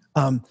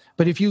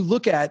 But if you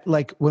look at,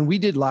 like, when we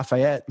did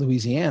Lafayette,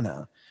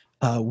 Louisiana,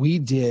 we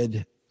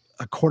did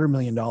a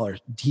 $250,000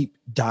 deep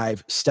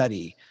dive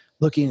study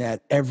looking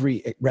at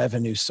every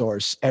revenue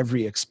source,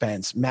 every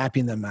expense,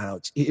 mapping them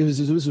out. It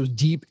was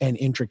deep and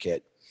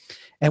intricate.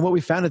 And what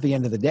we found at the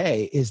end of the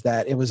day is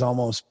that it was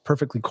almost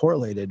perfectly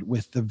correlated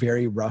with the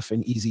very rough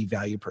and easy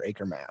value per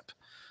acre map.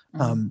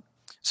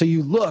 So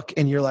you look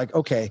and you're like,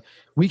 okay,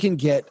 we can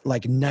get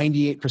like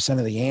 98%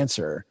 of the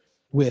answer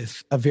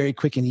with a very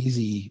quick and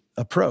easy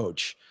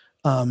approach.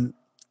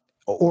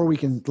 Or we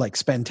can like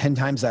spend 10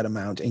 times that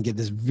amount and get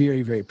this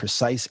very, very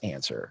precise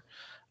answer.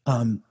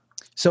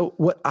 So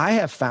what I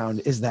have found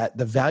is that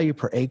the value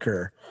per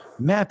acre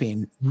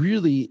mapping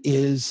really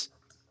is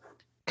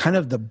kind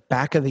of the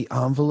back of the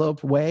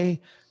envelope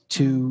way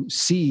to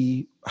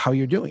see how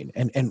you're doing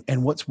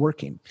and what's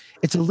working.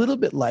 It's a little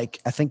bit like,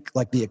 I think,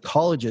 like the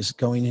ecologist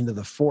going into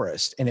the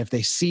forest. And if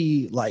they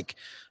see like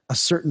a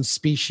certain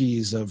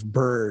species of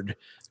bird,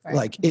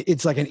 like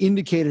it's like an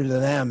indicator to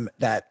them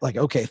that, like,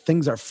 okay,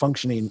 things are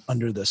functioning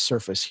under the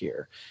surface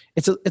here.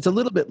 It's a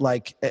little bit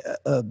like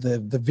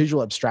the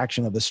visual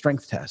abstraction of the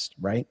strength test,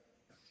 right?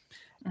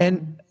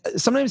 And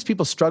sometimes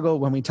people struggle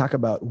when we talk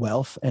about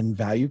wealth and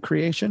value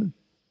creation.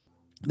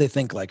 They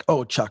think like,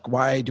 oh, Chuck,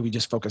 why do we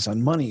just focus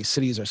on money?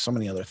 Cities are so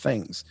many other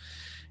things.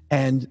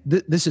 And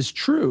this is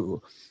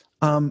true.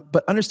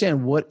 But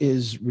understand what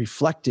is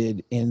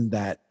reflected in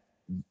that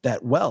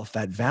wealth,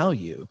 that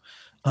value.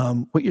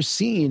 What you're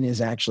seeing is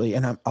actually,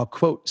 and I'll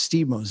quote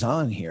Steve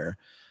Mozan here,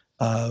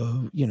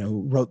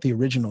 wrote the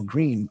original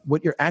Green.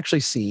 What you're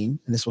actually seeing,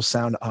 and this will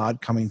sound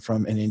odd coming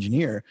from an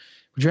engineer,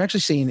 what you're actually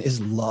seeing is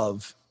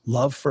love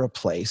for a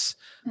place,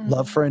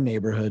 love for a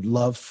neighborhood,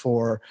 love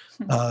for,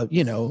 a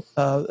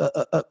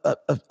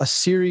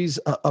series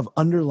of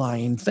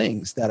underlying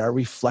things that are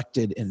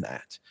reflected in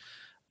that.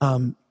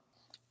 When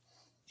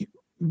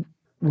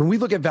we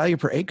look at value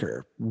per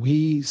acre,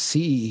 we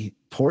see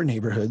poor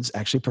neighborhoods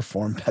actually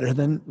perform better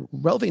than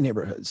wealthy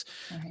neighborhoods.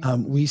 Right.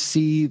 We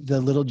see the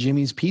Little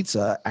Jimmy's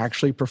Pizza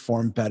actually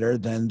perform better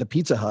than the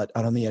Pizza Hut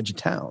out on the edge of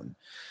town.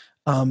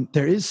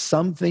 There is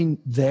something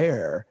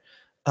there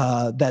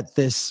that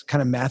this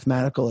kind of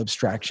mathematical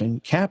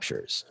abstraction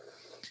captures.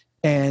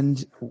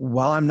 And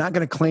while I'm not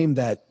going to claim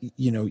that,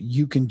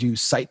 you can do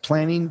site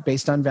planning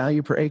based on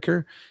value per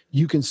acre,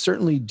 you can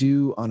certainly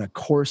do on a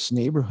coarse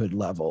neighborhood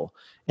level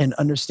an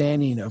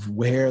understanding of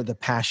where the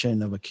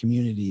passion of a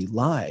community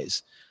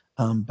lies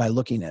by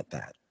looking at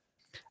that.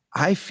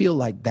 I feel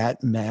like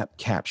that map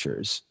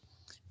captures,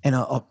 and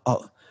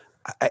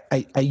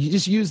I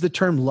just use the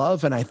term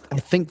love, and I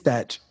think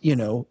that,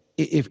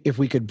 if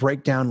we could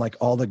break down like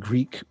all the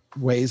Greek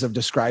ways of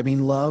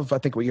describing love, I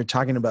think what you're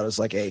talking about is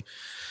like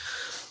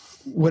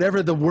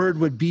whatever the word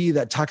would be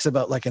that talks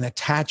about like an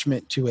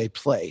attachment to a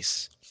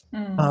place.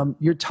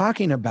 You're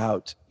talking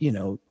about,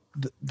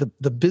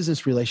 the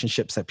business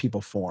relationships that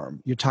people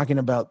form. You're talking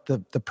about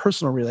the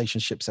personal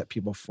relationships that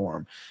people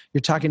form.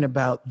 You're talking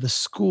about the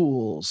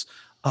schools,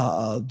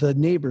 the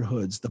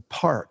neighborhoods, the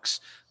parks,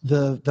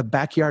 the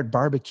backyard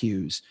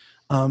barbecues.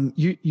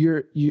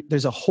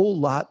 There's a whole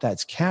lot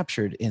that's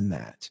captured in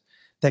that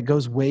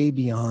goes way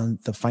beyond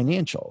the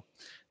financial.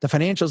 The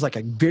financial is like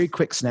a very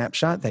quick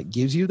snapshot that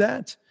gives you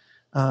that.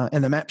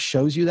 And the map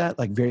shows you that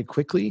like very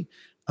quickly.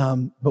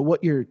 But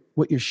what you're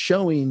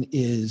showing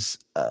is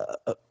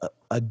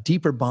a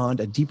deeper bond,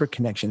 a deeper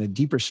connection, a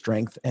deeper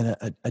strength,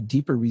 and a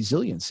deeper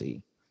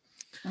resiliency.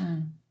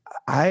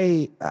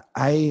 I'm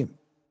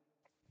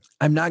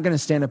not going to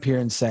stand up here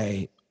and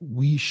say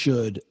we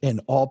should, in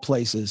all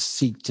places,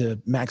 seek to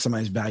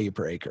maximize value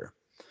per acre.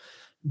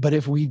 But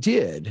if we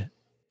did,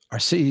 our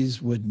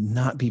cities would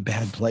not be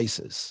bad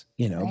places.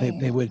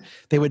 Right.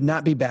 They would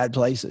not be bad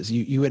places.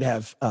 You would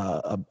have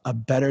a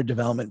better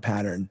development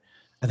pattern.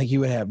 I think you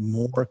would have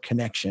more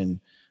connection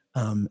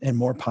and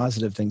more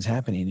positive things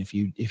happening if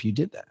you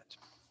did that.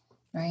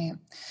 Right.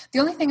 The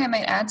only thing I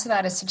might add to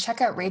that is to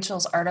check out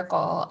Rachel's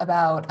article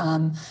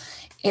about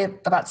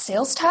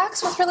sales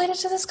tax was related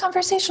to this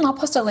conversation. I'll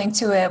post a link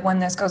to it when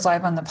this goes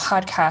live on the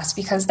podcast,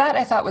 because that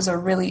I thought was a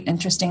really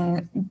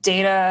interesting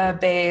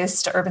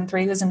data-based. Urban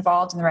 3 was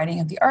involved in the writing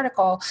of the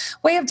article,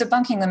 way of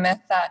debunking the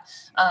myth that,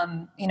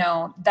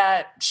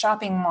 that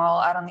shopping mall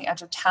out on the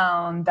edge of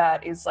town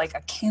that is like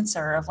a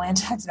cancer of land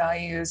tax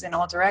values in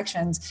all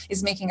directions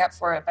is making up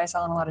for it by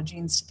selling a lot of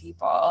jeans to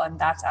people, and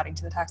that's adding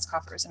to the tax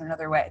coffers in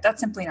another way.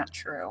 That's simply not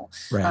true.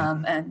 Right.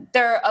 And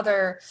there are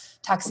other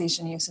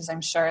taxation uses,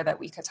 I'm sure, that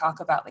we could talk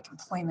about, like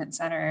employment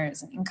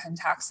centers and income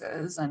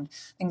taxes and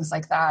things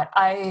like that.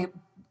 I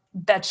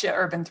bet you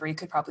Urban 3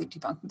 could probably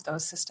debunk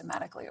those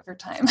systematically over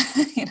time.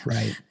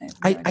 Right.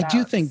 I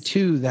do think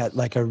too that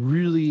like a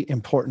really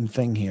important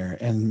thing here,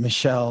 and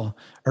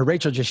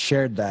Rachel just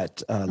shared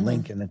that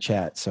link in the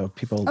chat, so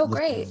people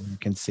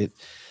can see it.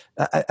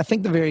 I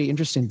think the very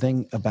interesting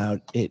thing about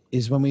it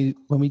is when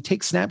we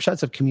take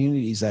snapshots of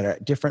communities that are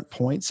at different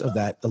points of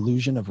that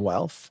illusion of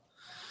wealth,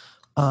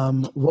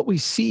 what we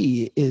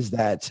see is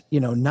that,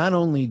 not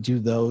only do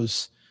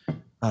those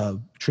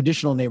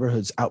traditional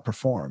neighborhoods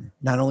outperform,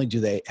 not only do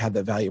they have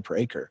the value per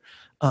acre,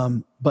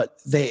 but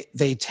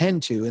they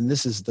tend to, and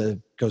this is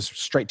goes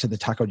straight to the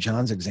Taco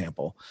John's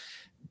example,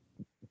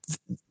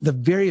 the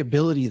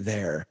variability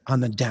there on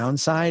the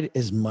downside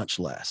is much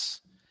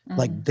less.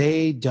 Like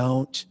they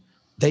don't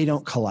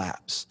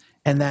collapse.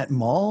 And that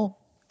mall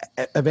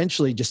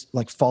eventually just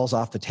like falls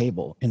off the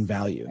table in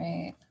value.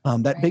 Right.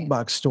 That big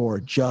box store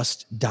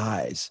just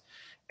dies.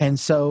 And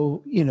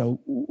so,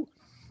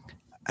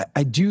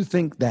 I do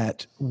think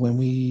that when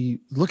we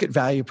look at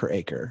value per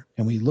acre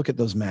and we look at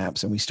those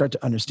maps and we start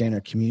to understand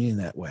our community in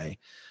that way,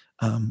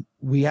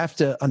 we have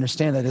to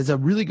understand that it's a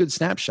really good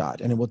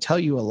snapshot and it will tell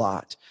you a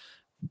lot,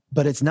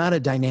 but it's not a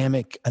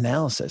dynamic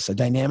analysis. A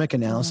dynamic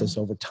analysis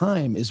over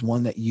time is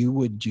one that you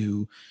would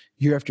do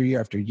year after year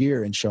after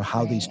year and show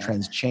how these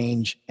trends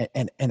change.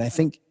 And I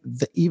think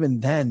that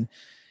even then,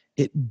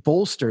 it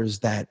bolsters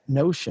that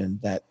notion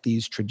that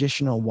these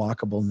traditional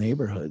walkable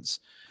neighborhoods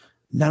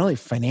not only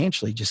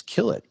financially just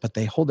kill it, but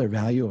they hold their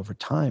value over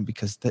time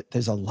because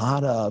there's a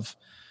lot of,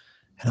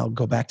 and I'll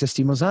go back to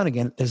Steve Mozan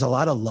again, there's a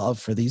lot of love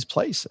for these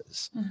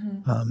places.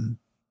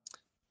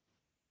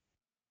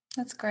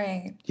 That's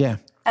great. Yeah.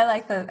 I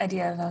like the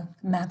idea of a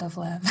map of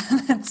love.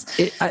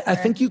 I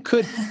think you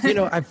could,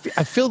 I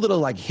feel a little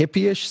like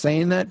hippie-ish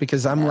saying that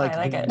because I'm I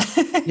like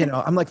it.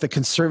 I'm like the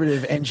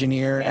conservative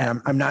engineer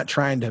and I'm not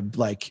trying to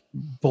like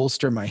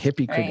bolster my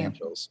hippie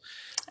credentials.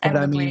 I'm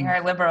the bleeding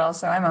heart liberal,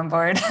 so I'm on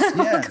board.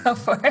 Yeah. Go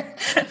for it.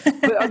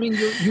 But I mean,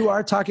 you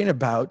are talking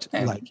about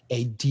like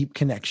a deep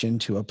connection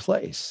to a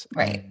place.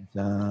 Right.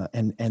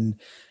 And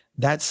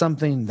that's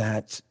something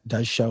that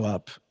does show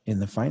up in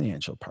the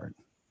financial part.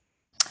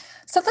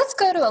 So let's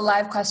go to a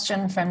live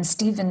question from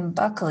Stephen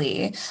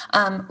Buckley.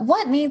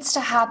 What needs to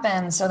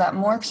happen so that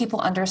more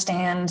people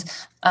understand,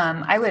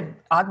 I would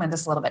augment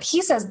this a little bit.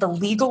 He says the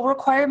legal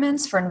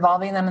requirements for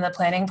involving them in the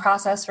planning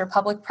process for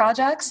public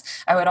projects.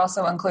 I would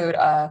also include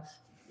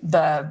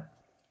the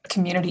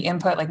community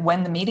input, like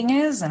when the meeting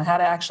is and how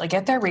to actually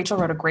get there. Rachel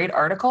wrote a great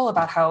article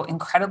about how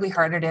incredibly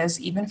hard it is,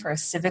 even for a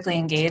civically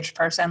engaged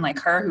person like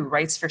her who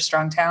writes for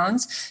Strong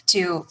Towns,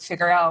 to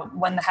figure out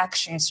when the heck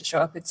she needs to show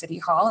up at City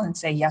Hall and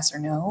say yes or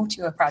no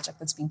to a project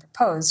that's being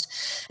proposed.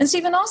 And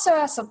Stephen also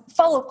asked a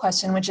follow-up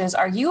question, which is,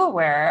 are you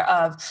aware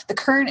of the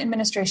current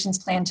administration's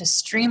plan to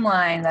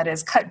streamline, that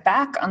is, cut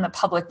back on the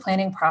public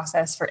planning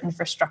process for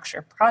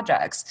infrastructure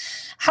projects?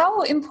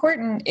 How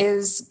important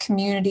is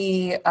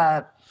community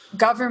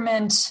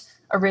government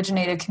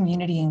originated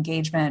community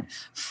engagement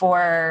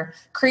for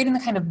creating the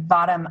kind of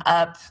bottom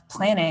up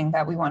planning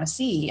that we want to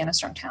see in a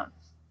strong town?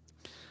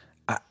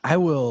 I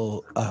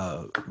will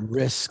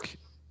risk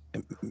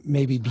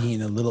maybe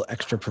being a little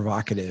extra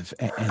provocative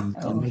and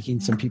making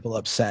some people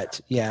upset.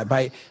 Yeah,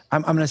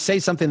 I'm going to say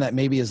something that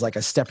maybe is like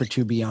a step or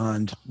two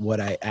beyond what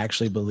I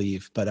actually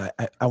believe, but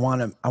I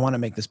want to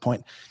make this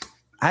point.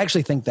 I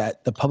actually think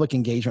that the public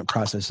engagement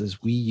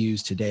processes we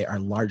use today are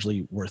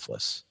largely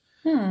worthless.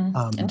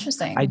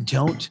 Interesting. I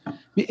don't.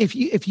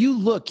 If you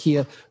look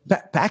here,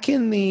 back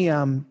in the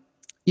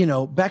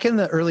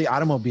early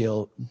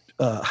automobile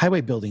highway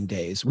building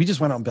days, we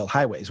just went out and built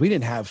highways. We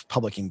didn't have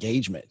public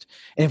engagement,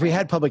 and if we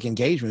had public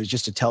engagement, it was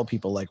just to tell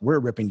people like, we're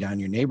ripping down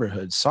your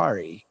neighborhood.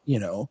 Sorry,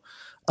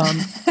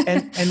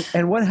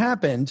 and what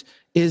happened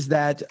is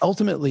that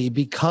ultimately,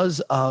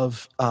 because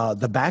of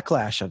the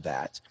backlash of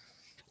that,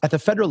 at the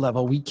federal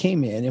level, we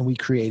came in and we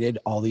created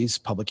all these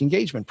public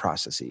engagement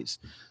processes.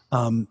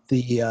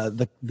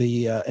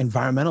 The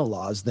environmental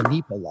laws, the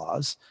NEPA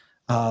laws,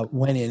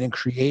 went in and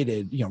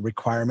created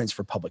requirements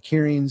for public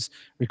hearings,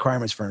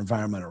 requirements for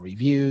environmental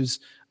reviews,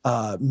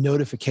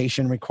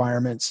 notification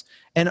requirements,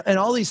 and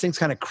all these things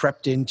kind of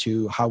crept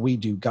into how we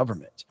do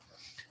government.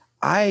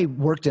 I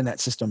worked in that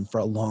system for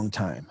a long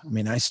time. I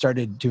mean, I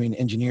started doing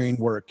engineering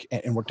work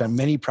and worked on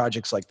many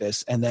projects like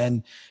this. And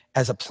then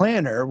as a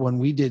planner, when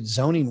we did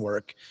zoning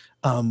work,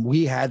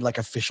 we had like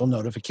official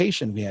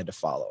notification we had to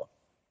follow.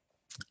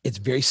 It's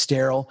very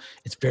sterile.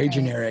 It's very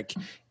generic.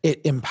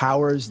 It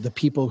empowers the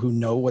people who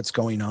know what's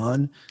going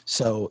on.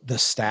 So the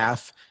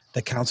staff,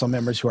 the council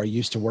members who are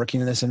used to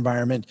working in this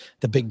environment,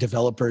 the big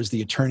developers,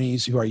 the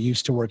attorneys who are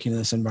used to working in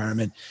this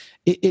environment.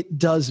 It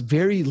does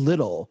very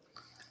little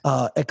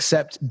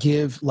except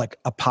give like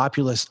a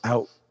populist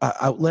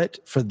outlet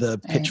for the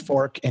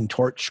pitchfork and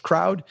torch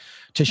crowd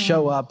to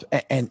show up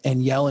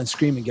and yell and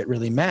scream and get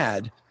really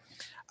mad.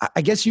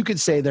 I guess you could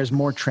say there's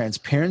more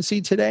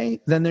transparency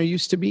today than there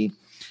used to be,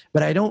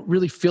 but I don't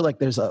really feel like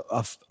there's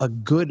a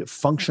good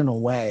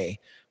functional way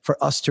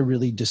for us to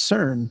really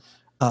discern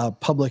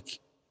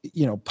public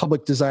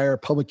desire,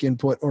 public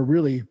input, or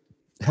really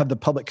have the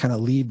public kind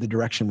of lead the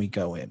direction we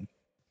go in.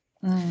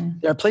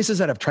 There are places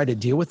that have tried to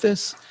deal with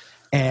this.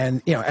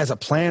 And, as a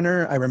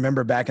planner, I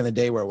remember back in the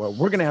day where we're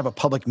going to have a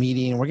public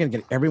meeting and we're going to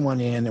get everyone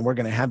in and we're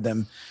going to have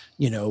them,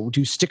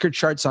 do sticker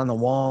charts on the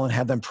wall and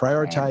have them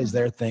prioritize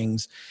their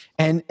things.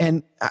 And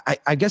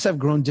I guess I've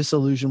grown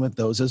disillusioned with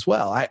those as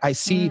well. I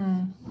see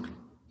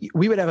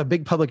we would have a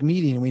big public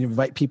meeting and we'd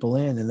invite people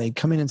in and they'd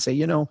come in and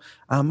say,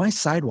 my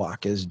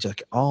sidewalk is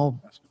just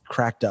all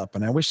cracked up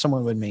and I wish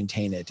someone would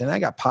maintain it. And I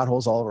got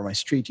potholes all over my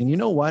street. And you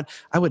know what?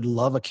 I would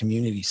love a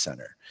community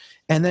center.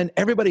 And then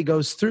everybody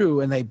goes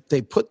through and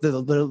they put the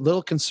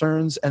little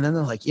concerns and then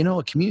they're like,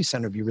 a community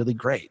center would be really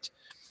great.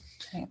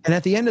 Okay. And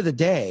at the end of the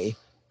day,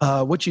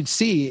 what you'd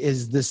see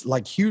is this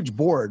like huge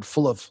board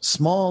full of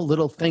small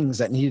little things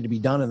that needed to be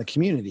done in the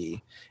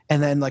community.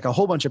 And then like a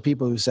whole bunch of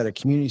people who said a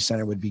community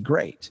center would be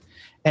great.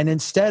 And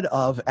instead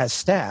of as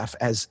staff,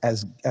 as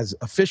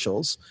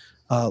officials,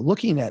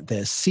 looking at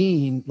this,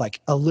 seeing like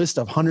a list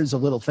of hundreds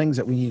of little things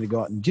that we need to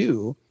go out and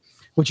do,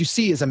 what you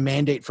see is a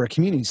mandate for a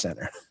community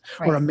center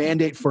or a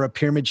mandate for a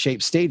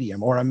pyramid-shaped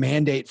stadium or a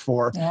mandate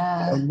for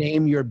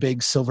name your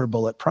big silver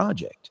bullet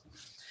project.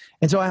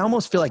 And so I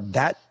almost feel like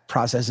that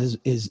process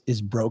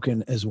is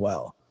broken as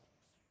well.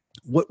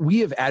 What we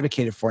have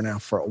advocated for now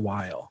for a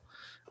while,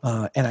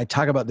 and I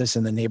talk about this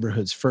in the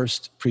Neighborhoods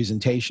First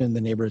presentation,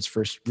 the Neighborhoods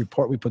First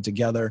report we put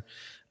together.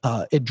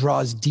 It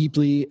draws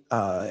deeply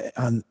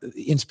on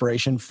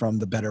inspiration from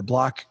the Better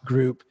Block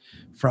group,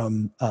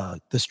 from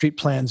the Street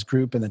Plans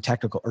group and the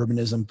Technical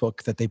Urbanism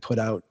book that they put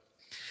out.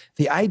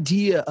 The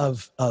idea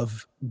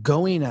of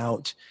going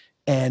out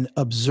and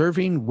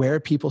observing where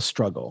people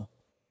struggle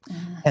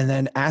and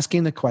then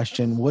asking the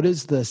question, what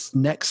is the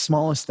next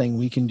smallest thing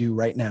we can do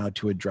right now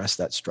to address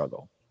that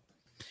struggle?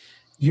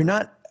 You're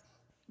not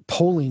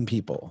polling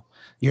people.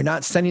 You're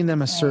not sending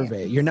them a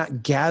survey. You're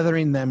not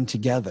gathering them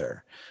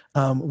together.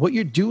 What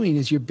you're doing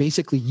is you're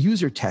basically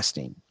user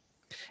testing.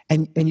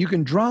 And you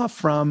can draw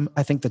from,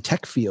 I think, the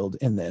tech field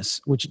in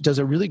this, which does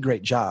a really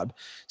great job.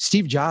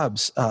 Steve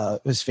Jobs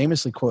was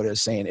famously quoted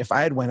as saying, if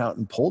I had went out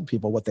and polled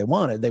people what they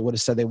wanted, they would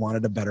have said they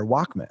wanted a better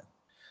Walkman.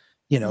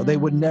 They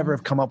would never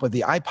have come up with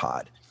the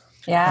iPod.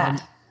 Yeah.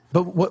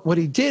 But what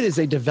he did is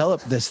they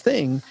developed this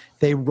thing.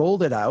 They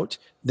rolled it out.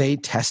 They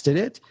tested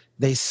it.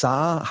 They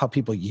saw how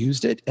people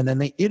used it, and then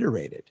they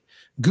iterated.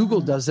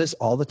 Google does this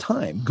all the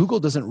time. Google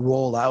doesn't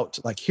roll out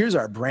like, here's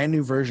our brand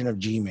new version of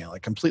Gmail.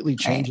 It completely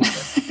changes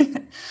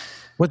it.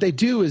 What they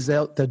do is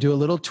they'll do a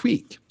little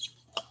tweak.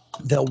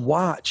 They'll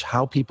watch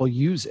how people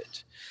use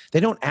it. They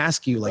don't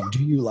ask you, like,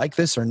 do you like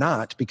this or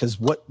not? Because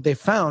what they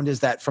found is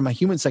that from a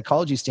human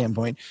psychology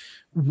standpoint,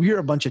 we're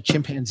a bunch of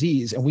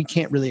chimpanzees and we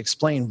can't really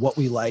explain what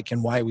we like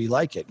and why we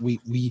like it. We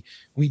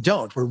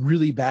don't. We're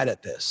really bad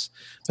at this.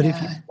 But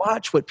if you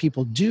watch what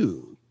people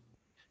do,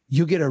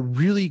 you get a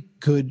really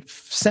good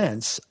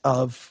sense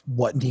of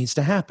what needs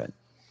to happen.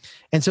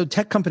 And so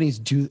tech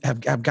companies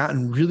have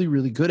gotten really,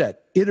 really good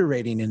at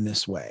iterating in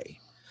this way.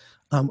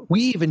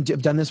 We even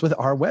have done this with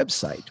our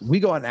website. We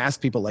go out and ask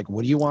people, like,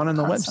 what do you want on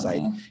the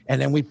website?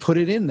 And then we put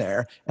it in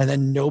there and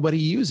then nobody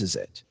uses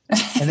it.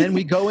 And then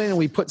we go in and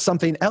we put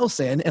something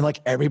else in and like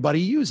everybody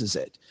uses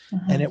it.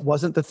 And it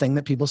wasn't the thing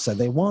that people said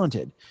they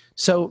wanted.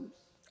 So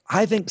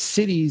I think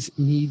cities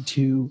need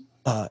to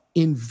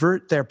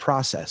invert their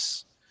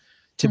process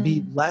to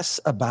be less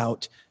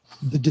about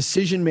the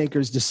decision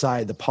makers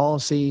decide the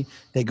policy,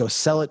 they go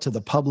sell it to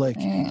the public,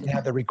 they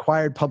have the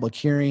required public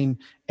hearing,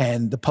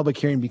 and the public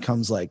hearing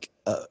becomes like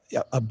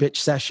a bitch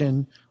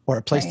session or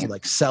a place to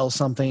like sell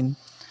something.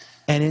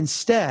 And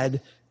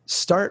instead,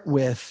 start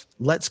with,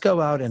 let's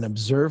go out and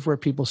observe where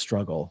people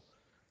struggle.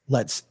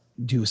 Let's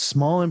do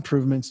small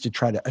improvements to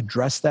try to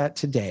address that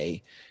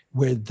today.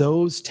 Where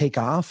those take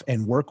off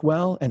and work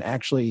well and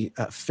actually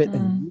fit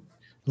and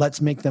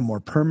let's make them more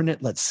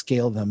permanent. Let's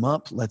scale them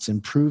up. Let's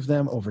improve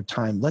them over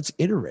time. Let's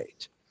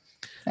iterate.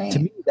 To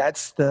me,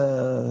 that's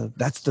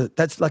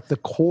like the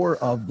core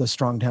of the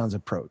Strong Towns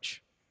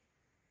approach.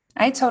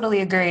 I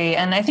totally agree.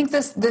 And I think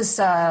this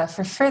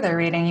for further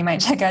reading, you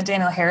might check out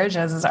Daniel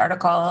Harrage's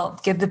article,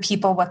 Give the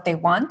People What They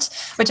Want,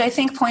 which I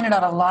think pointed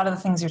out a lot of the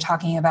things you're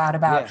talking about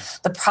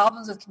the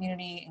problems with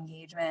community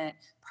engagement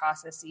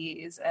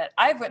processes that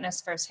I've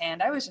witnessed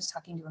firsthand. I was just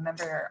talking to a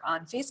member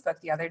on Facebook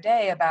the other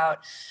day about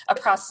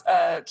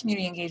a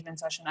community engagement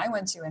session I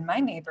went to in my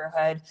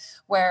neighborhood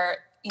where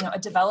a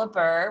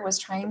developer was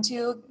trying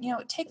to,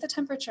 take the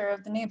temperature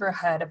of the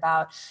neighborhood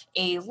about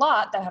a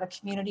lot that had a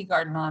community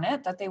garden on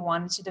it that they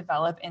wanted to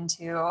develop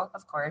into,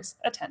 of course,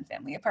 a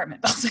 10-family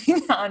apartment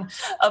building on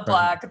a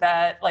block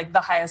that like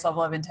the highest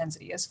level of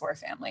intensity is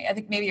 4-family. I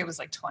think maybe it was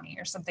like 20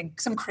 or something,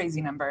 some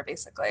crazy number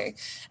basically.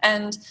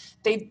 And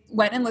they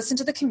went and listened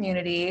to the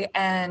community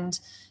and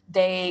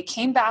they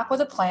came back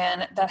with a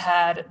plan that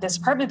had this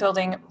apartment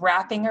building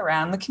wrapping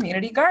around the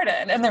community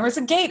garden. And there was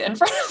a gate in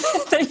front of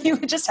it that you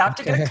would just have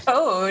to get a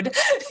code,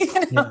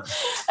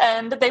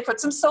 and they put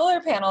some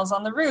solar panels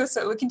on the roof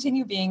so it would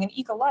continue being an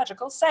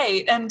ecological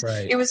site. And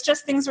it was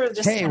just, things were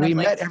just, hey, we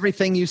met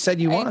everything you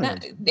said you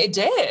wanted. It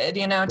did,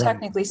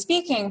 technically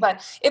speaking,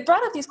 but it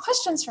brought up these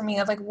questions for me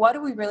of like, what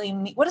do we really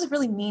mean? What does it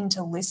really mean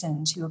to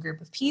listen to a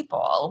group of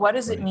people? What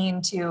does it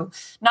mean to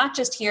not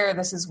just hear,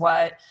 this is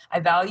what I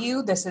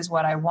value, this is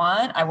what I want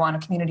a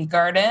community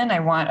garden, I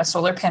want a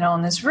solar panel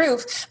on this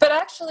roof, but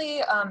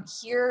actually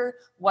hear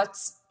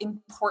what's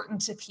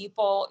important to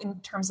people in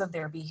terms of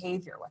their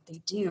behavior, what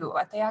they do,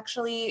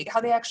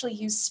 how they actually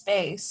use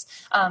space,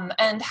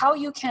 and how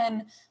you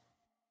can,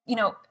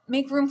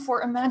 make room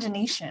for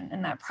imagination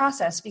in that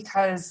process.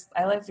 Because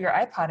I love your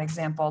iPod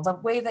example. The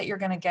way that you're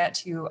going to get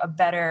to a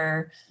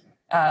better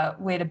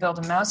way to build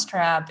a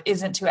mousetrap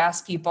isn't to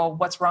ask people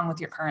what's wrong with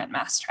your current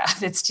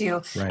mousetrap. It's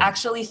to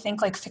actually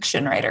think like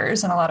fiction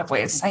writers in a lot of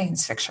ways,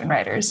 science fiction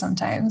writers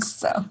sometimes.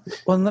 So,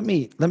 well, let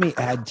me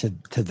add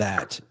to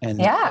that.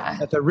 And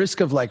at the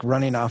risk of like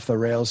running off the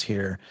rails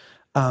here,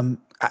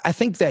 I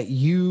think that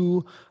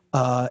you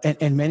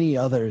and many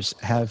others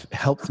have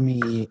helped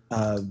me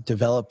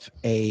develop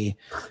a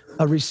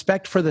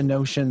respect for the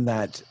notion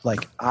that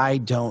like I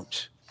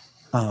don't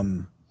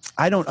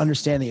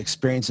understand the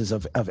experiences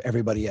of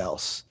everybody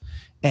else.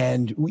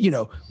 And, we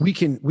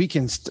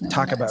can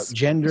talk about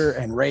gender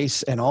and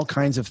race and all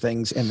kinds of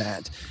things in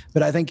that.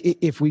 But I think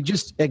if we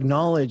just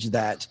acknowledge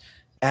that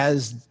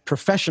as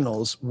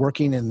professionals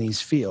working in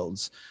these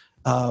fields,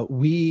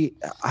 we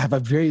have a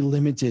very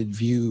limited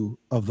view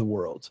of the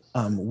world.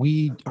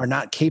 We are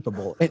not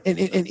capable,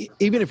 and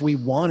even if we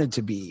wanted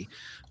to be,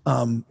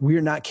 we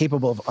are not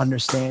capable of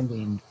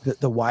understanding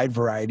the wide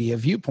variety of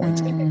viewpoints.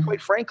 And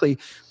quite frankly,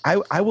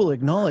 I will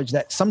acknowledge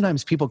that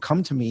sometimes people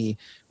come to me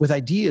with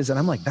ideas and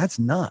I'm like, that's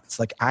nuts.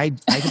 Like I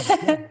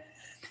don't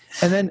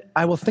and then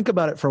I will think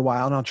about it for a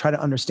while and I'll try to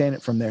understand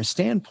it from their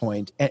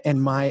standpoint.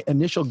 And my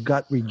initial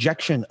gut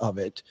rejection of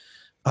it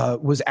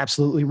was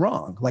absolutely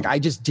wrong. Like I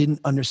just didn't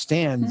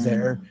understand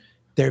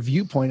their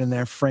viewpoint and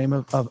their frame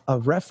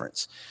of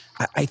reference.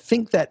 I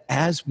think that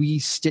as we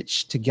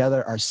stitch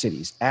together our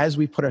cities, as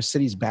we put our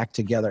cities back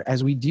together,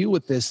 as we deal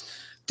with this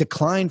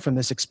decline from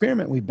this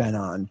experiment we've been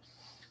on,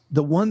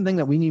 the one thing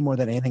that we need more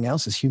than anything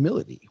else is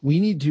humility.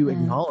 We need to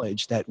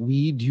acknowledge that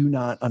we do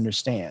not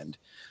understand,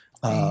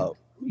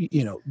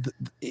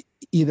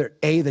 either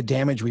A, the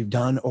damage we've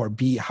done, or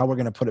B, how we're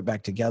going to put it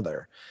back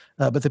together.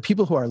 But the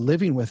people who are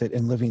living with it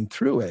and living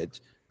through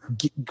it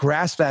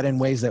grasp that in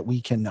ways that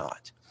we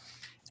cannot.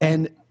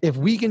 And if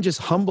we can just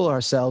humble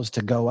ourselves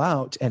to go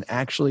out and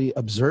actually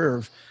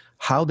observe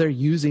how they're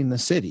using the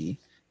city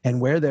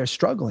and where they're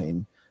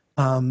struggling,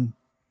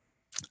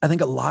 I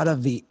think a lot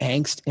of the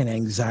angst and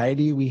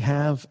anxiety we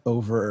have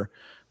over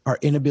our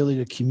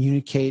inability to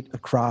communicate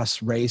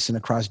across race and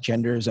across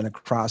genders and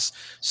across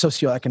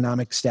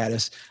socioeconomic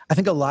status, I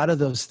think a lot of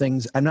those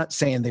things, I'm not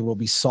saying they will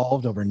be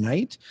solved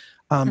overnight,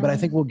 but I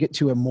think we'll get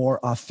to a more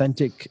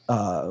authentic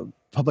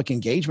public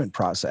engagement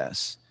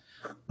process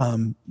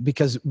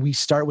because we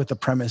start with the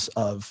premise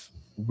of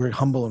we're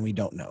humble and we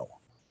don't know.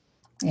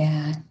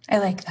 Yeah, I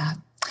like that.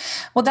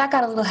 Well, that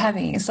got a little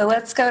heavy. So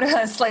let's go to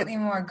a slightly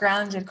more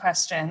grounded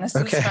question. This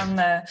is from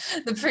the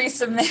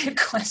pre-submitted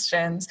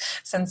questions,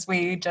 since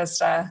we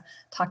just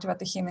talked about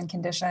the human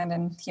condition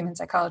and human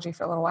psychology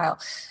for a little while.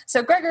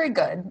 So Gregory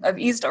Good of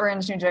East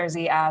Orange, New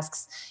Jersey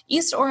asks,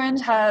 East Orange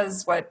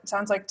has what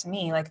sounds like to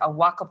me like a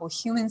walkable,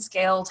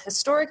 human-scaled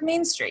historic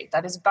Main Street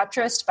that is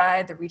buttressed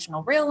by the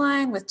regional rail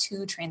line with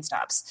 2 train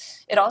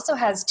stops. It also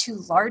has 2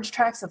 large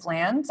tracts of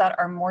land that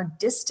are more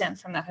distant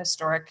from that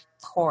historic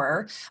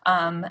core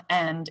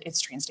and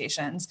its train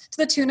stations to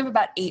the tune of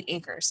about 8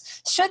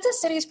 acres. Should the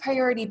city's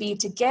priority be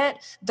to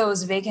get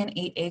those vacant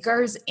 8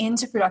 acres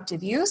into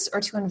productive use or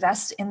to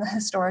invest in the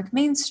historic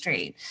Main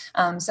Street?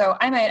 So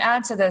I might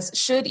add to this,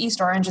 should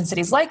East Orange and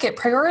cities like it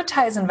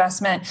prioritize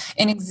investment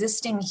in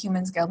existing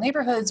human-scale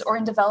neighborhoods or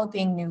in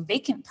developing new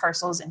vacant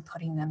parcels and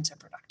putting them to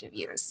productive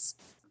use?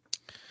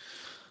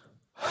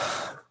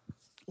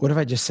 What if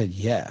I just said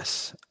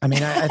yes? I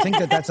mean, I think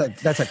that's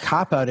a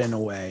cop-out in a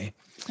way.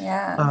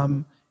 Yeah.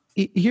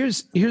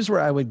 Here's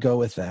where I would go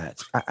with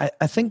that.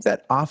 I think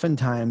that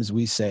oftentimes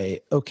we say,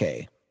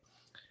 okay,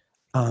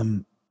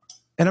 and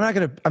I'm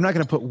not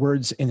gonna put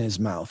words in his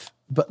mouth,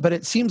 but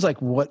it seems like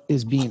what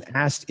is being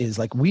asked is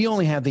like, we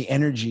only have the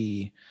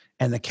energy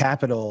and the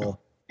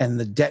capital and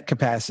the debt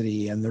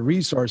capacity and the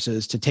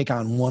resources to take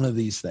on one of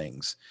these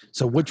things.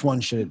 So which one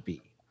should it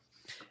be?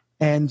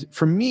 And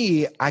for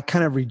me, I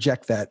kind of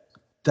reject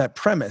that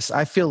premise.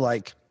 I feel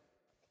like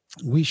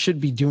we should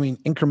be doing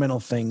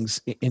incremental things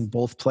in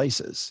both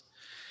places.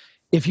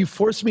 If you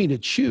force me to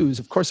choose,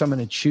 of course, I'm going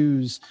to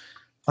choose,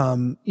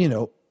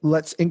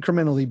 let's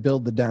incrementally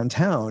build the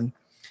downtown.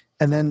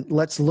 And then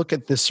let's look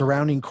at the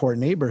surrounding core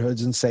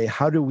neighborhoods and say,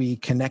 how do we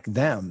connect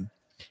them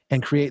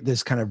and create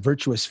this kind of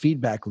virtuous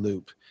feedback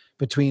loop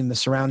between the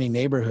surrounding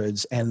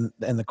neighborhoods and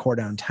the core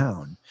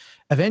downtown?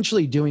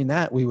 Eventually doing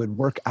that, we would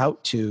work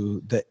out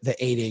to the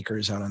 8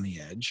 acres out on the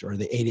edge or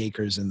the 8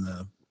 acres in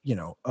the,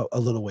 a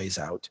little ways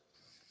out.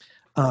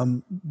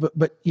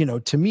 But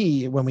to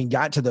me, when we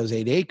got to those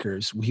 8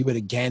 acres, we would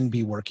again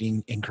be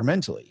working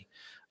incrementally.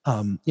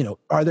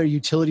 Are there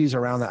utilities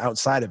around the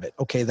outside of it?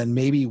 Okay, then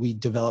maybe we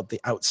develop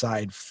the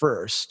outside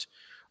first,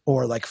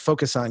 or like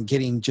focus on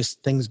getting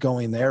just things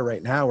going there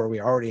right now where we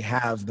already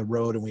have the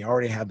road and we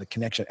already have the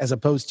connection, as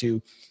opposed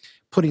to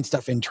putting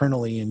stuff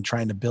internally and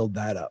trying to build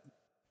that up.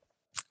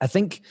 I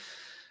think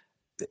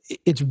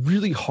it's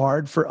really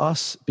hard for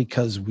us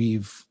because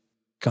we've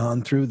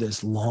gone through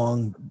this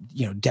long,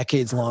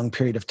 decades long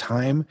period of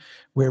time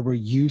where we're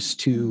used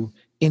to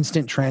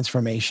instant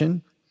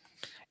transformation.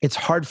 It's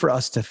hard for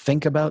us to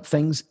think about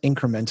things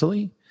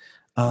incrementally.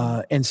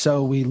 And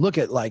so we look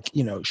at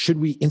should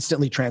we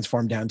instantly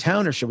transform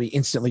downtown or should we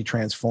instantly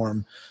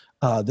transform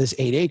this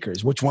 8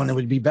 acres? Which one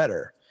would be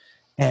better?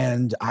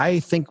 And I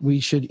think we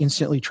should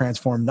instantly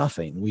transform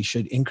nothing. We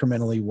should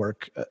incrementally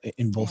work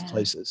in both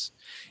places.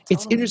 Totally.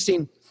 It's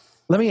interesting.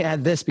 Let me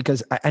add this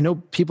because I know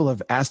people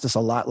have asked us a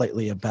lot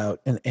lately about,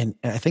 and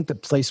I think the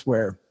place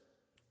where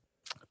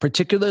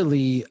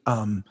particularly,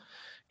 and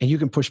you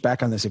can push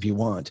back on this if you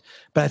want,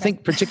 but I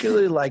think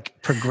particularly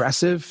like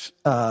progressive,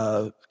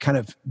 kind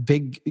of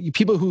big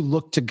people who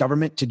look to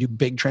government to do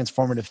big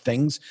transformative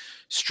things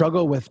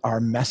struggle with our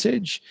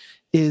message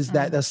is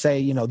that they'll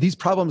say, these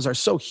problems are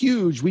so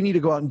huge, we need to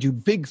go out and do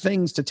big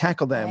things to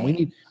tackle them. Right. We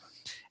need,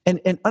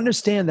 and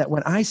understand that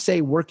when I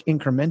say work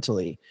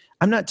incrementally,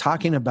 I'm not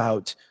talking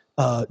about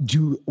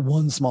do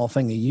one small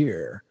thing a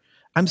year.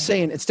 I'm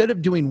saying instead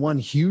of doing one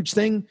huge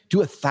thing, do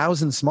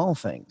 1,000 small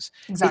things.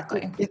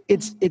 Exactly.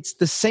 It's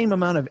the same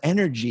amount of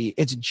energy.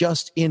 It's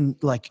just in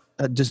like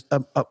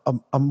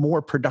a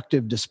more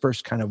productive,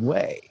 dispersed kind of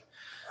way.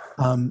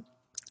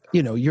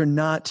 You're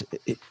not,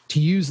 to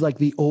use like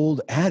the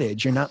old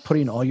adage, you're not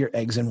putting all your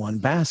eggs in one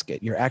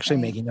basket. You're actually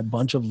making a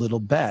bunch of little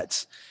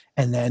bets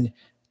and then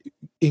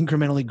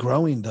incrementally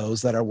growing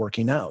those that are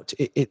working out.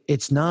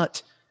 It's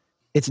not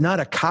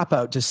a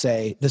cop-out to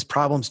say this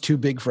problem's too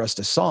big for us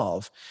to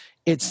solve.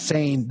 It's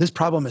saying this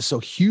problem is so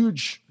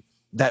huge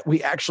that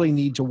we actually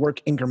need to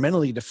work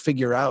incrementally to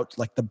figure out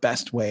like the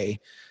best way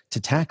to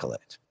tackle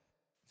it.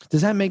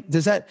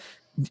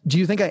 Do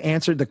you think I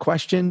answered the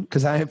question?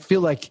 Because I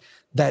feel like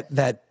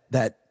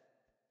that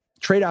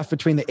trade-off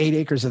between the 8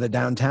 acres of the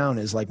downtown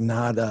is like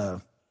not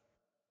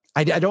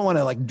I don't want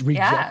to like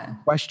reject the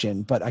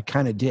question, but I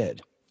kind of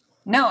did.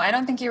 No, I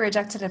don't think you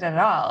rejected it at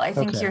all. I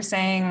think you're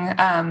saying,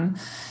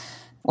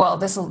 well,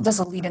 this will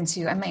lead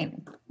into, I might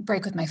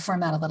break with my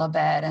format a little bit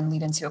and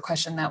lead into a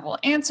question that will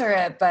answer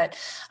it, but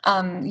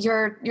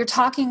you're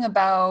talking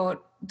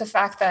about the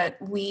fact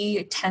that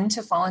we tend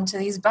to fall into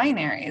these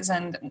binaries.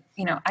 And,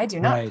 I do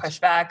not push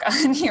back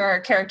on your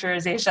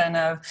characterization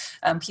of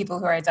people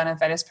who are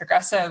identified as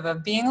progressive,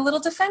 of being a little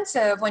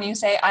defensive when you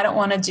say, I don't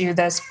want to do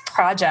this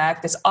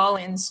project, this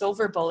all-in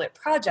silver bullet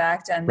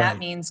project. And that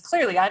means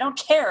clearly I don't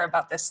care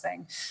about this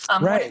thing.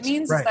 What it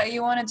means is that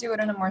you want to do it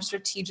in a more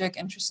strategic,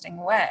 interesting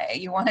way.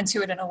 You want to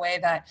do it in a way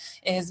that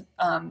is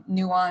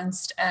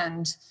nuanced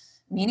and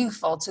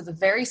meaningful to the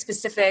very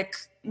specific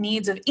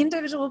needs of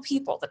individual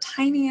people, the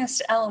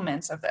tiniest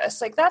elements of this.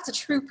 Like, that's a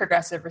true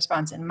progressive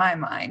response in my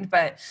mind.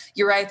 But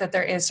you're right that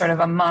there is sort of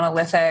a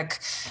monolithic,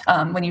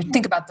 when you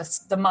think about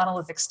the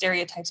monolithic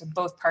stereotypes of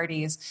both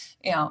parties,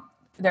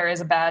 there is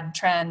a bad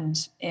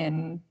trend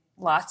in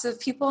lots of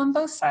people on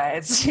both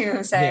sides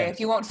who say, if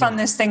you won't fund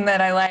this thing that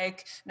I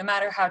like, no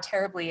matter how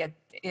terribly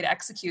it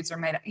executes or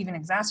might even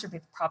exacerbate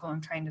the problem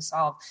I'm trying to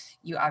solve,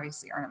 you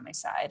obviously aren't on my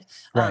side.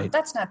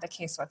 That's not the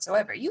case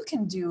whatsoever. You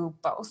can do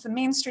both. The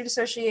Main Street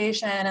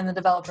Association and the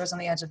developers on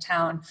the edge of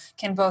town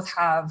can both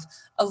have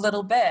a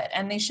little bit,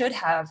 and they should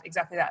have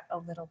exactly that, a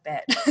little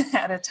bit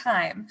at a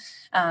time,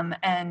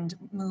 and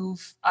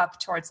move up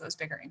towards those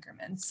bigger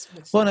increments.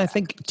 Well, and I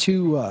think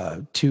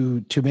to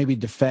maybe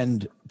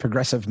defend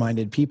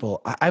progressive-minded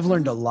people, I've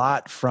learned a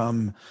lot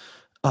from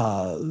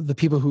the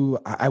people who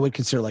I would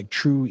consider like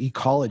true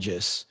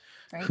ecologists,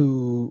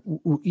 who,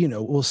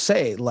 will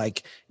say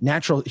like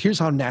here's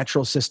how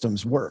natural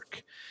systems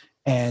work.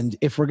 And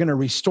if we're going to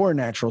restore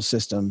natural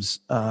systems,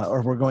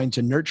 or we're going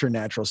to nurture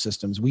natural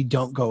systems, we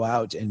don't go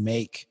out and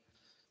make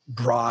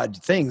broad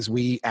things.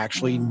 We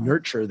actually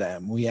nurture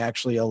them. We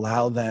actually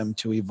allow them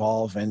to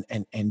evolve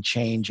and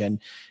change and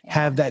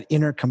have that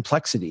inner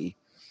complexity.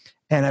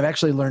 And I've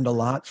actually learned a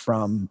lot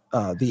from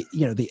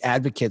the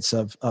advocates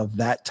of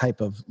that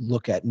type of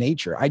look at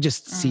nature. I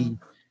just see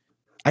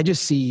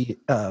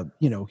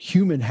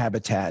human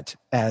habitat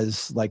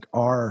as like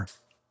our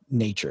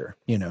nature,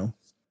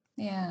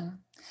 Yeah.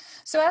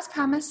 So as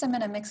promised, I'm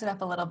going to mix it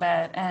up a little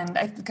bit, and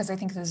because I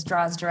think this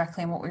draws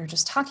directly on what we were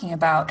just talking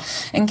about,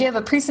 and give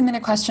a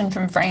pre-submitted question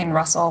from Brian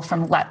Russell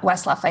from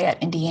West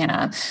Lafayette,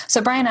 Indiana.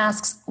 So Brian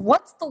asks,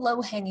 what's the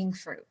low-hanging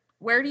fruit?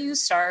 Where do you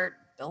start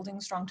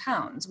building strong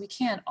towns? We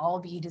can't all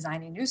be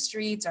designing new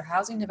streets or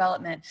housing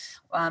development,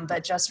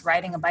 but just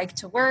riding a bike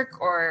to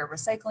work or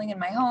recycling in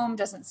my home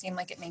doesn't seem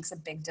like it makes a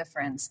big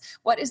difference.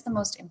 What is the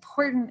most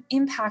important,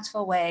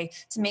 impactful way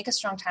to make a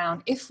strong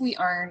town if we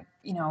aren't,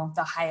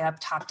 the high up,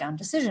 top down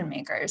decision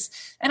makers?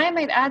 And I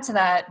might add to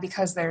that,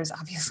 because there's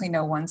obviously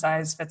no one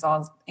size fits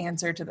all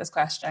answer to this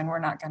question. We're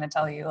not going to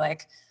tell you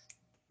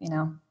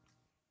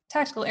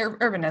tactical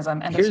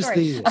urbanism, end of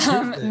story.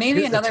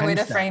 Maybe another way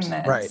to frame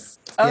this. Right.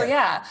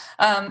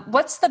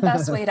 What's the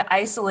best way to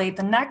isolate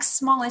the next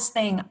smallest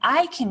thing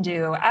I can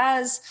do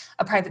as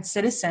a private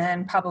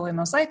citizen, probably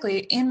most likely,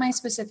 in my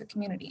specific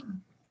community?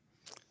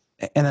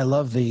 And I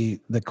love the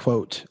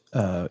quote,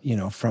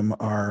 from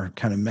our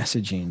kind of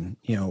messaging,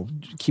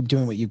 keep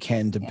doing what you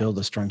can to build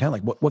a strong town.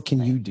 Like, what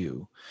can you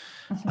do?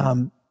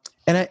 Mm-hmm.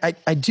 And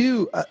I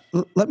do,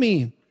 let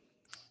me,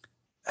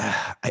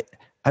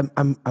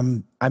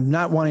 I'm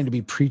not wanting to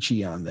be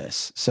preachy on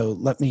this. So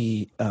let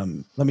me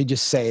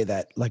just say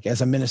that, like,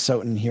 as a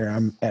Minnesotan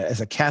here, as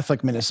a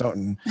Catholic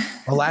Minnesotan,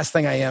 the last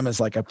thing I am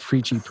is like a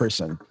preachy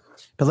person.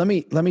 But let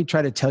me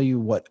try to tell you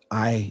what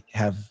I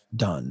have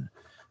done,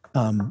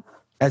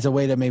 as a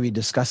way to maybe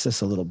discuss this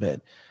a little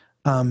bit.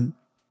 I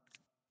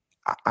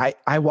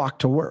walk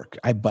to work.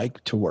 I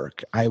bike to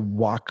work. I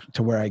walk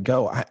to where I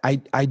go.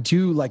 I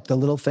do like the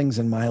little things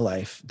in my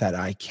life that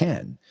I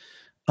can.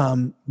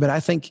 But I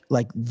think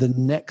like the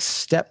next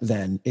step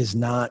then is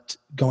not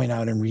going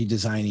out and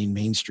redesigning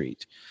Main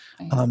Street.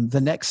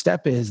 The next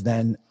step is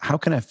then, how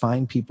can I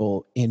find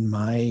people in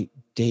my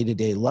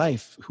day-to-day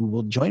life who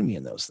will join me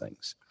in those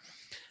things?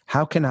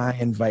 How can I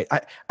invite?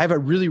 I have a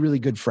really, really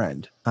good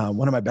friend,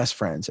 one of my best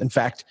friends. In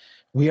fact,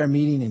 we are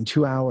meeting in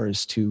 2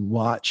 hours to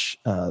watch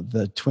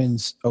the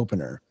Twins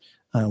opener.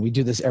 We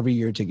do this every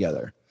year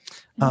together.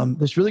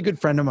 This really good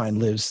friend of mine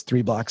lives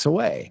 3 blocks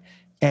away.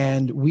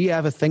 And we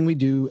have a thing we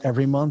do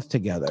every month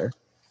together.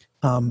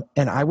 And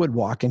I would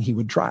walk and he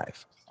would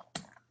drive.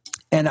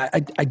 And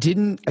I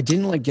didn't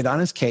like get on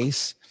his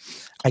case.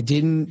 I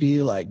didn't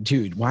be like,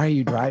 dude, why are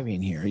you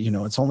driving here?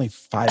 It's only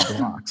 5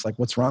 blocks. Like,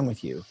 what's wrong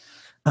with you?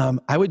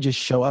 I would just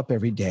show up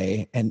every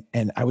day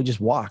and I would just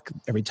walk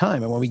every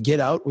time. And when we get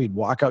out, we'd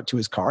walk out to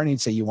his car and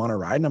he'd say, you want to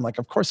ride? And I'm like,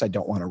 of course I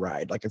don't want to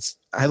ride. Like,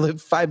 I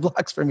live 5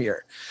 blocks from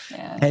here.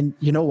 Yeah. And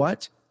you know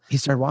what? He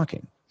started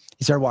walking.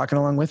 He started walking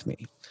along with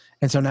me.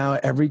 And so now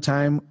every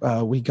time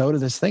we go to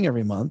this thing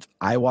every month,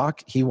 I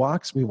walk, he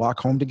walks, we walk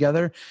home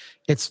together.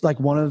 It's like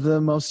one of the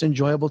most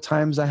enjoyable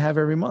times I have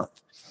every month.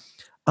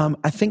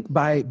 I think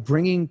by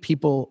bringing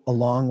people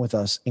along with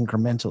us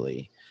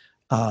incrementally,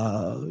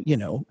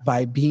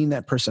 by being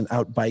that person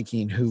out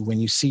biking who, when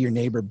you see your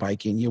neighbor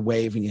biking, you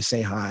wave and you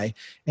say hi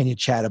and you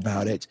chat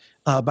about it.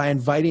 By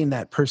inviting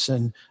that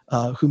person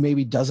who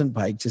maybe doesn't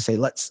bike to say,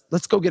 let's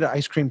go get an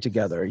ice cream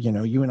together.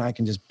 You and I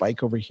can just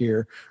bike over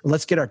here. Or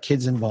let's get our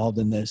kids involved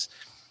in this.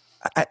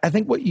 I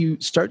think what you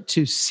start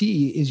to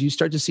see is you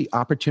start to see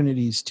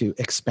opportunities to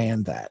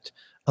expand that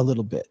a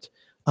little bit.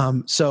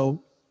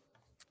 So,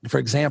 for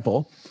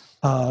example,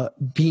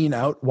 being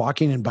out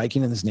walking and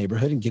biking in this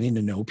neighborhood and getting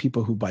to know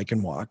people who bike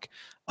and walk,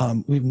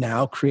 we've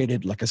now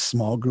created like a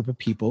small group of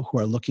people who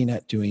are looking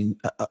at doing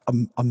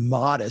a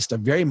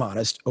very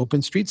modest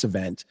open streets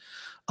event,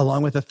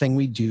 along with a thing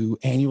we do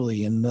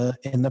annually in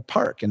the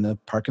park in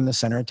the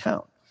center of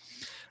town.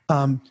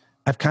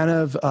 I've kind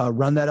of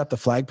run that up the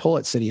flagpole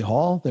at City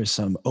Hall. There's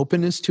some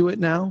openness to it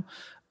now.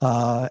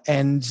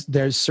 And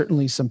there's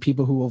certainly some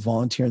people who will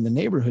volunteer in the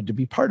neighborhood to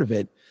be part of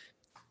it.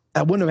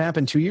 That wouldn't have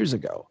happened 2 years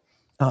ago.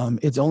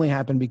 It's only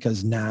happened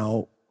because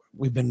now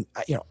we've been,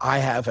 I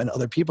have and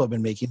other people have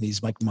been making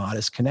these like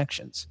modest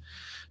connections.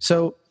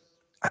 So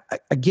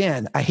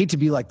again, I hate to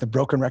be like the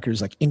broken record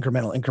is like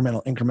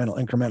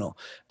incremental.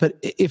 But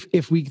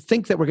if we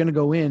think that we're going to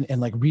go in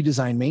and like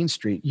redesign Main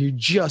Street, you're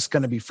just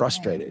going to be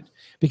frustrated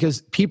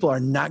because people are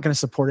not going to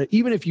support it.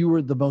 Even if you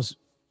were the most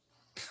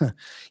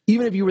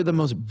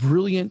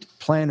brilliant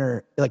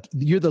planner, like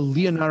you're the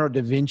Leonardo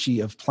da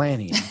Vinci of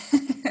planning,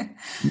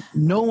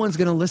 no one's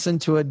going to listen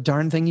to a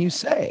darn thing you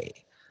say.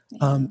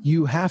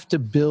 You have to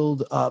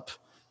build up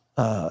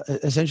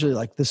essentially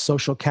like this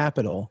social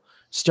capital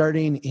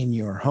starting in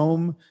your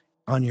home,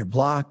 on your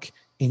block,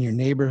 in your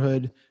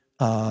neighborhood.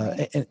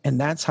 And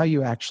that's how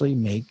you actually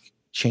make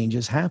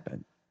changes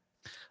happen.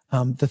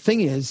 The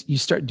thing is, you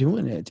start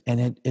doing it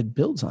and it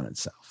builds on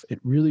itself. It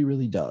really,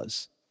 really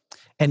does.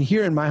 And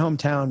here in my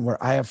hometown,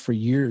 where I have for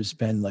years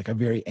been like a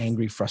very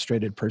angry,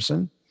 frustrated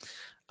person,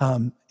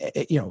 and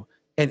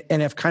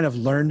I've kind of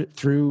learned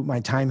through my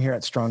time here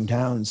at Strong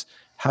Towns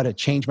how to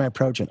change my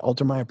approach and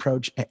alter my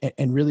approach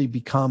and really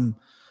become,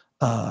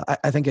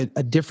 I think,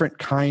 a different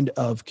kind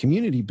of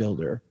community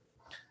builder.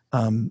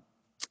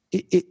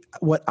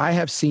 What I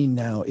have seen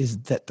now is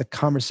that the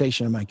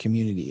conversation in my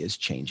community is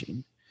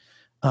changing.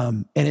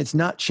 And it's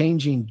not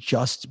changing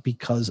just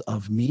because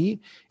of me.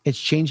 It's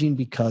changing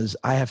because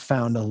I have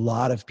found a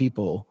lot of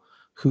people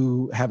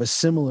who have a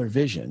similar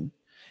vision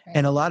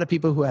and a lot of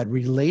people who had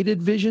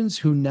related visions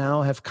who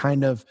now have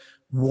kind of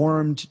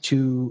warmed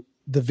to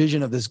the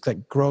vision of this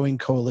like growing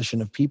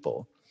coalition of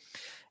people.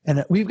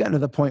 And we've gotten to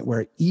the point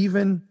where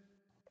even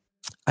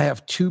I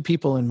have 2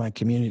 people in my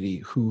community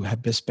who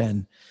have just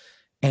been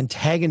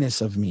antagonists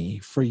of me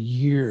for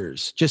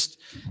years. Just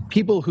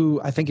people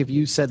who I think if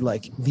you said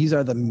like, these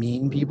are the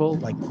mean people,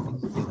 like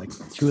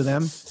 2 of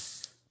them,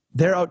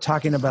 they're out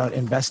talking about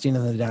investing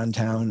in the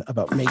downtown,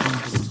 about making,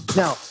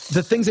 now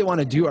the things they want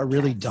to do are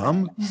really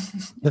dumb.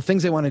 The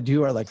things they want to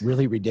do are like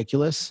really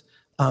ridiculous.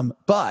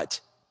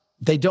 But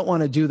they don't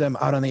want to do them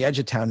out on the edge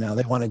of town now.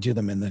 They want to do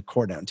them in the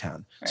core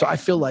downtown. Right. So I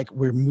feel like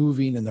we're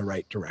moving in the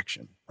right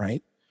direction,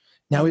 right?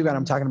 Now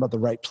I'm talking about the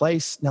right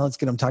place. Now let's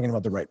get them talking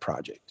about the right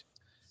project.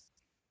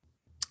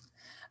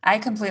 I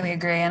completely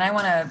agree. And I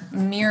want to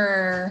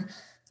mirror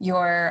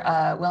your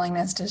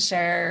willingness to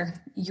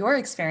share your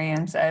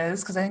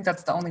experiences, because I think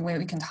that's the only way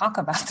we can talk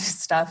about this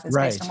stuff is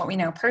based on what we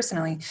know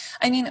personally.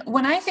 I mean,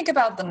 when I think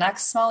about the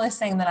next smallest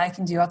thing that I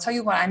can do, I'll tell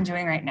you what I'm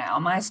doing right now.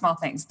 My small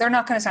things, they're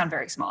not going to sound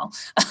very small.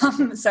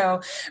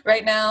 So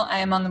right now I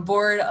am on the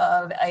board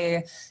of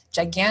a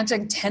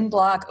gigantic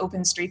 10-block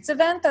open streets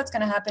event that's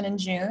going to happen in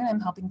June. I'm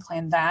helping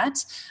plan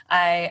that.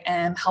 I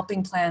am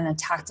helping plan a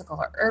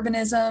tactical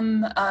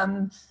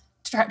urbanism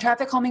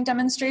traffic calming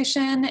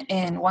demonstration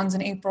one's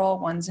in April,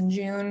 one's in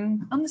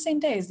June, on the same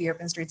day as the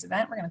Open Streets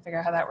event. We're going to figure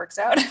out how that works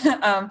out.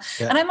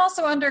 And I'm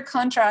also under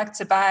contract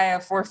to buy a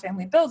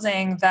 4-family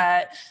building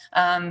that,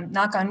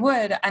 knock on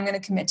wood, I'm going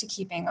to commit to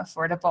keeping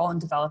affordable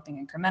and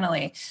developing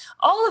incrementally.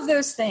 All of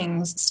those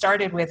things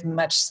started with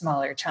much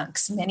smaller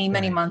chunks, many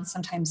months,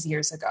 sometimes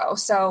years ago.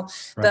 So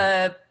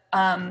the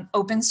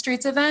Open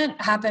Streets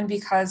event happened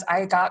because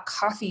I got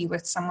coffee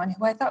with someone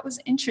who I thought was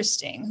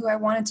interesting, who I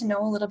wanted to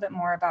know a little bit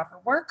more about her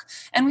work.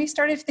 And we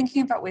started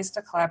thinking about ways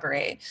to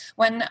collaborate.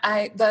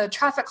 The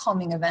traffic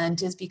calming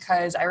event is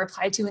because I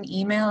replied to an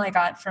email I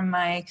got from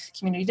my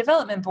community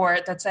development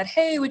board that said,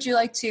 hey, would you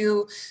like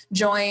to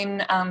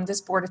join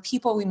this board of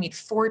people? We meet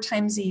 4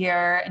 times a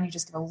year and you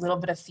just give a little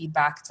bit of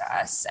feedback to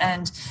us.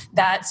 And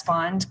that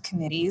spawned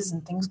committees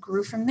and things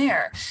grew from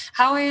there.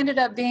 How I ended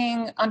up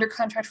being under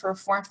contract for a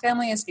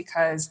 4-family is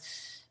because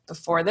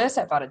before this,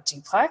 I bought a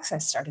duplex. I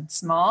started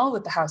small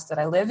with the house that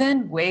I live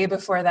in. Way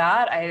before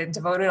that, I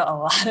devoted a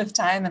lot of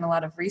time and a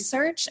lot of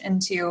research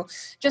into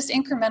just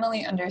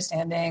incrementally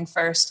understanding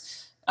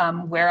first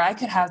where I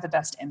could have the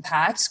best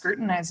impact,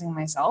 scrutinizing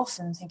myself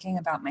and thinking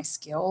about my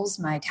skills,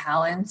 my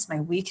talents, my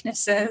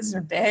weaknesses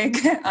are big,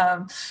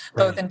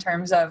 both in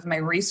terms of my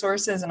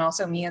resources and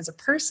also me as a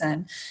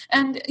person.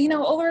 And,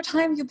 over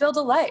time you build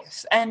a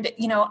life. And,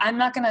 I'm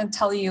not going to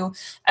tell you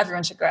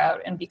everyone should go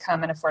out and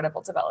become an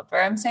affordable developer.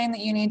 I'm saying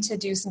that you need to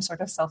do some sort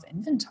of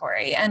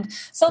self-inventory. And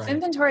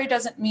self-inventory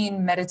doesn't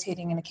mean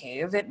meditating in a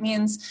cave. It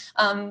means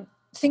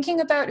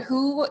thinking about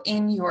who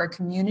in your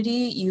community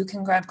you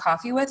can grab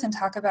coffee with and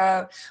talk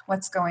about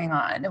what's going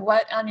on.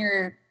 What on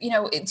your,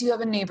 do you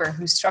have a neighbor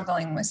who's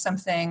struggling with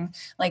something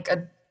like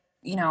a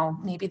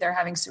maybe they're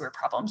having sewer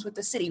problems with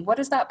the city. What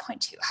does that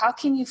point to? How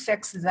can you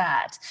fix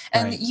that?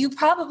 And you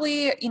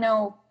probably,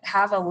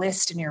 have a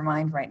list in your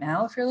mind right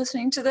now. If you're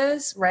listening to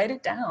this, write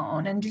it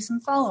down and do some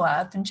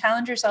follow-up and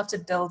challenge yourself to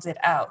build it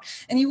out.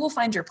 And you will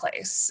find your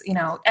place.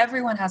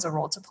 Everyone has a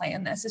role to play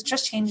in this. It's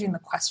just changing the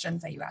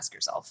questions that you ask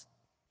yourself.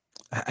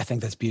 I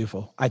think that's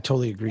beautiful. I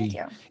totally agree.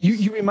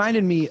 You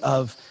reminded me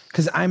of,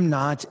 because I'm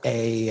not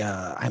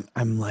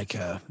I'm like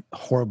a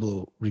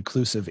horrible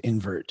reclusive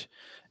introvert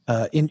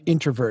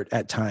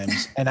at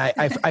times. And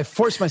I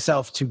force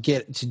myself to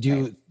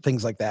do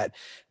things like that.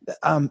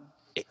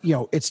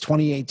 It's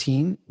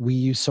 2018. We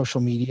use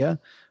social media.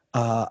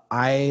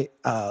 I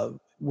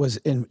was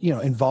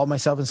involved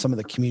myself in some of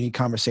the community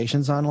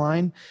conversations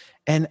online,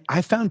 and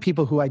I found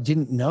people who I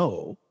didn't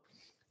know.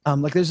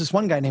 Like there's this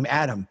one guy named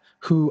Adam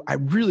who I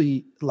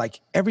really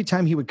like. Every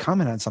time he would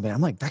comment on something,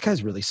 I'm like, that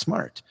guy's really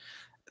smart.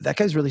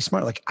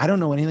 Like, I don't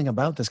know anything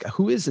about this guy.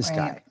 Who is this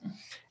guy?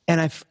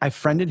 And I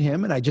friended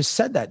him, and I just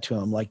said that to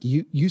him. Like,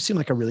 you seem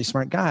like a really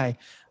smart guy.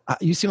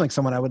 You seem like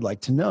someone I would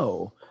like to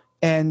know.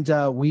 And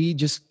we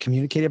just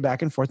communicated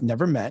back and forth,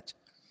 never met.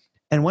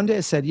 And one day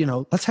I said,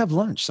 let's have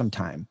lunch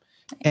sometime.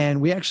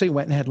 And we actually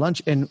went and had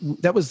lunch. And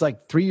that was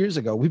like 3 years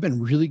ago. We've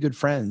been really good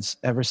friends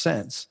ever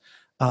since.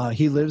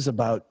 He lives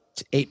about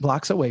 8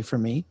 blocks away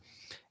from me.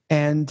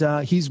 And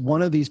he's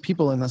one of these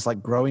people in this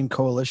like growing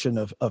coalition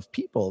of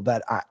people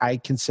that I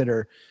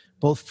consider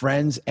both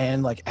friends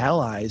and like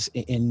allies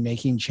in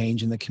making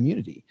change in the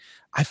community.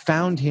 I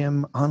found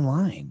him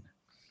online,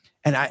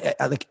 and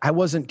I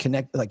wasn't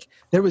connected. Like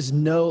there was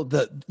no,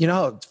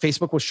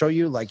 Facebook will show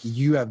you like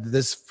you have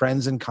this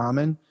friends in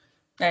common.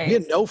 Right. We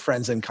had no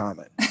friends in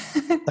common.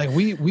 Like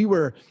we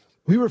were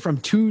from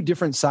 2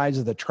 different sides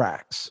of the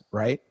tracks,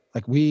 right?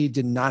 Like we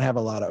did not have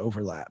a lot of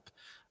overlap.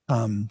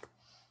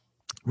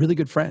 Really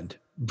good friend,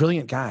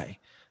 brilliant guy.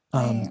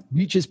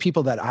 Reaches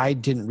people that I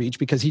didn't reach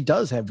because he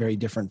does have very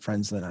different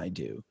friends than I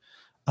do.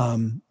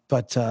 I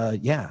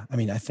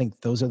think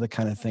those are the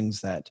kind of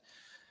things that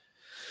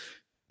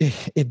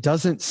it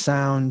doesn't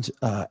sound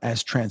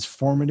as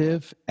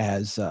transformative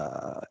as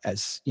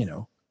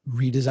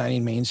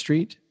redesigning Main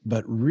Street,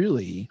 but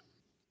really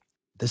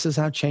this is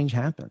how change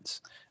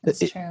happens. That's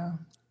true.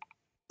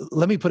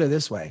 Let me put it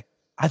this way.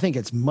 I think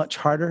it's much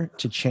harder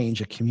to change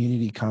a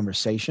community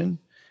conversation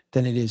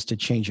than it is to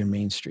change your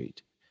Main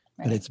Street.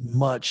 Right. But it's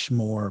much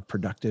more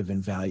productive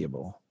and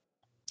valuable.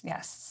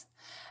 Yes.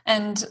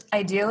 And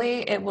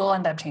ideally, it will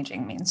end up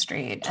changing Main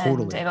Street.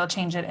 Totally. And it'll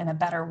change it in a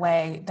better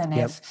way than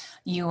if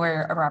you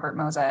were a Robert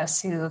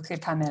Moses who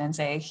could come in and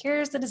say,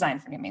 here's the design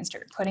for New Main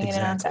Street, putting it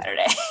in on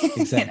Saturday.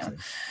 Exactly.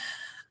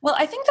 Well,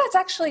 I think that's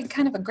actually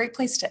kind of a great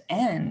place to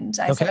end.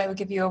 I said I would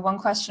give you a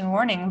 1-question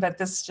warning, but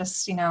this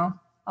just,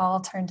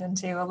 all turned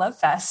into a love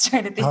fest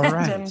right at the end.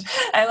 Right. And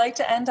I like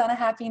to end on a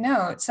happy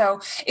note.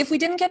 So if we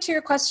didn't get to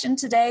your question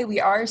today, we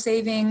are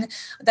saving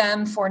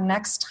them for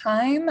next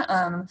time.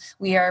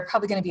 We are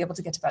probably going to be able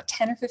to get to about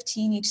 10 or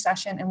 15 each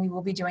session, and we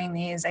will be doing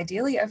these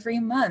ideally every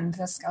month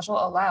as schedule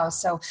allows.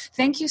 So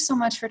thank you so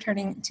much for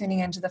tuning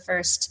into the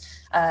first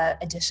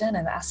edition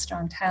of Ask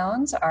Strong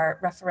Towns, our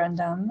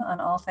referendum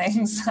on all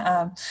things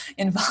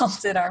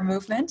involved in our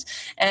movement.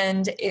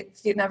 And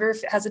if you never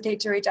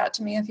hesitate to reach out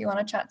to me if you want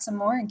to chat some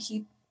more and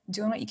keep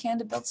doing what you can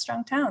to build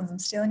strong towns. I'm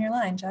stealing your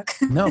line, Chuck.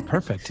 No,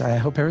 perfect. I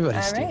hope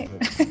everybody's stealing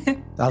it.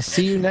 I'll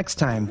see you next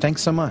time.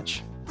 Thanks so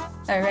much.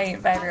 All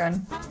right. Bye,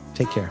 everyone.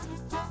 Take care.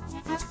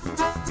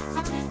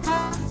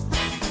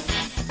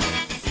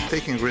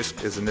 Taking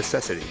risk is a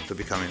necessity to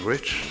becoming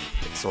rich.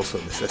 It's also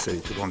a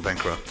necessity to going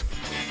bankrupt.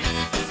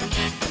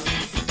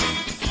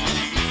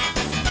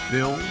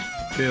 Bill,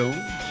 Bill,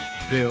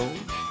 Bill,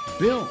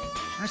 Bill.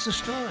 That's the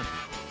story.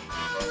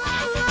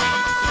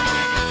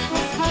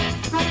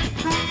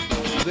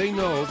 They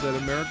know that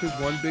America's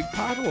one big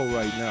pothole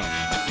right now.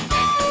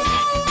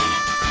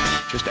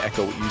 Just to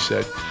echo what you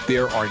said,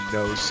 there are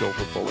no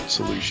silver bullet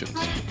solutions.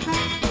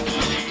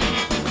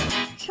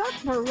 Chuck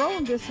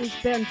Marohn, this has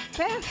been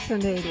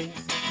fascinating.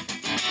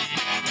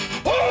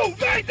 Who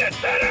made the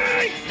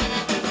city?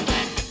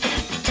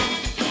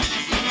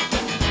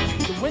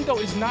 The window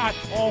is not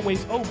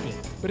always open,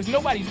 but if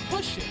nobody's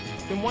pushing,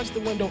 then once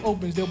the window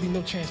opens, there'll be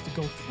no chance to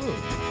go through.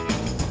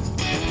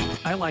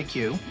 I like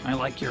you. I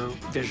like your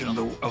vision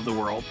of the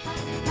world.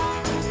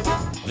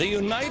 The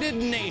United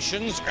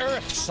Nations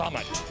Earth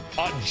Summit,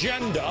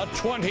 Agenda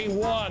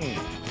 21.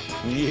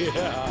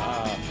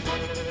 Yeah.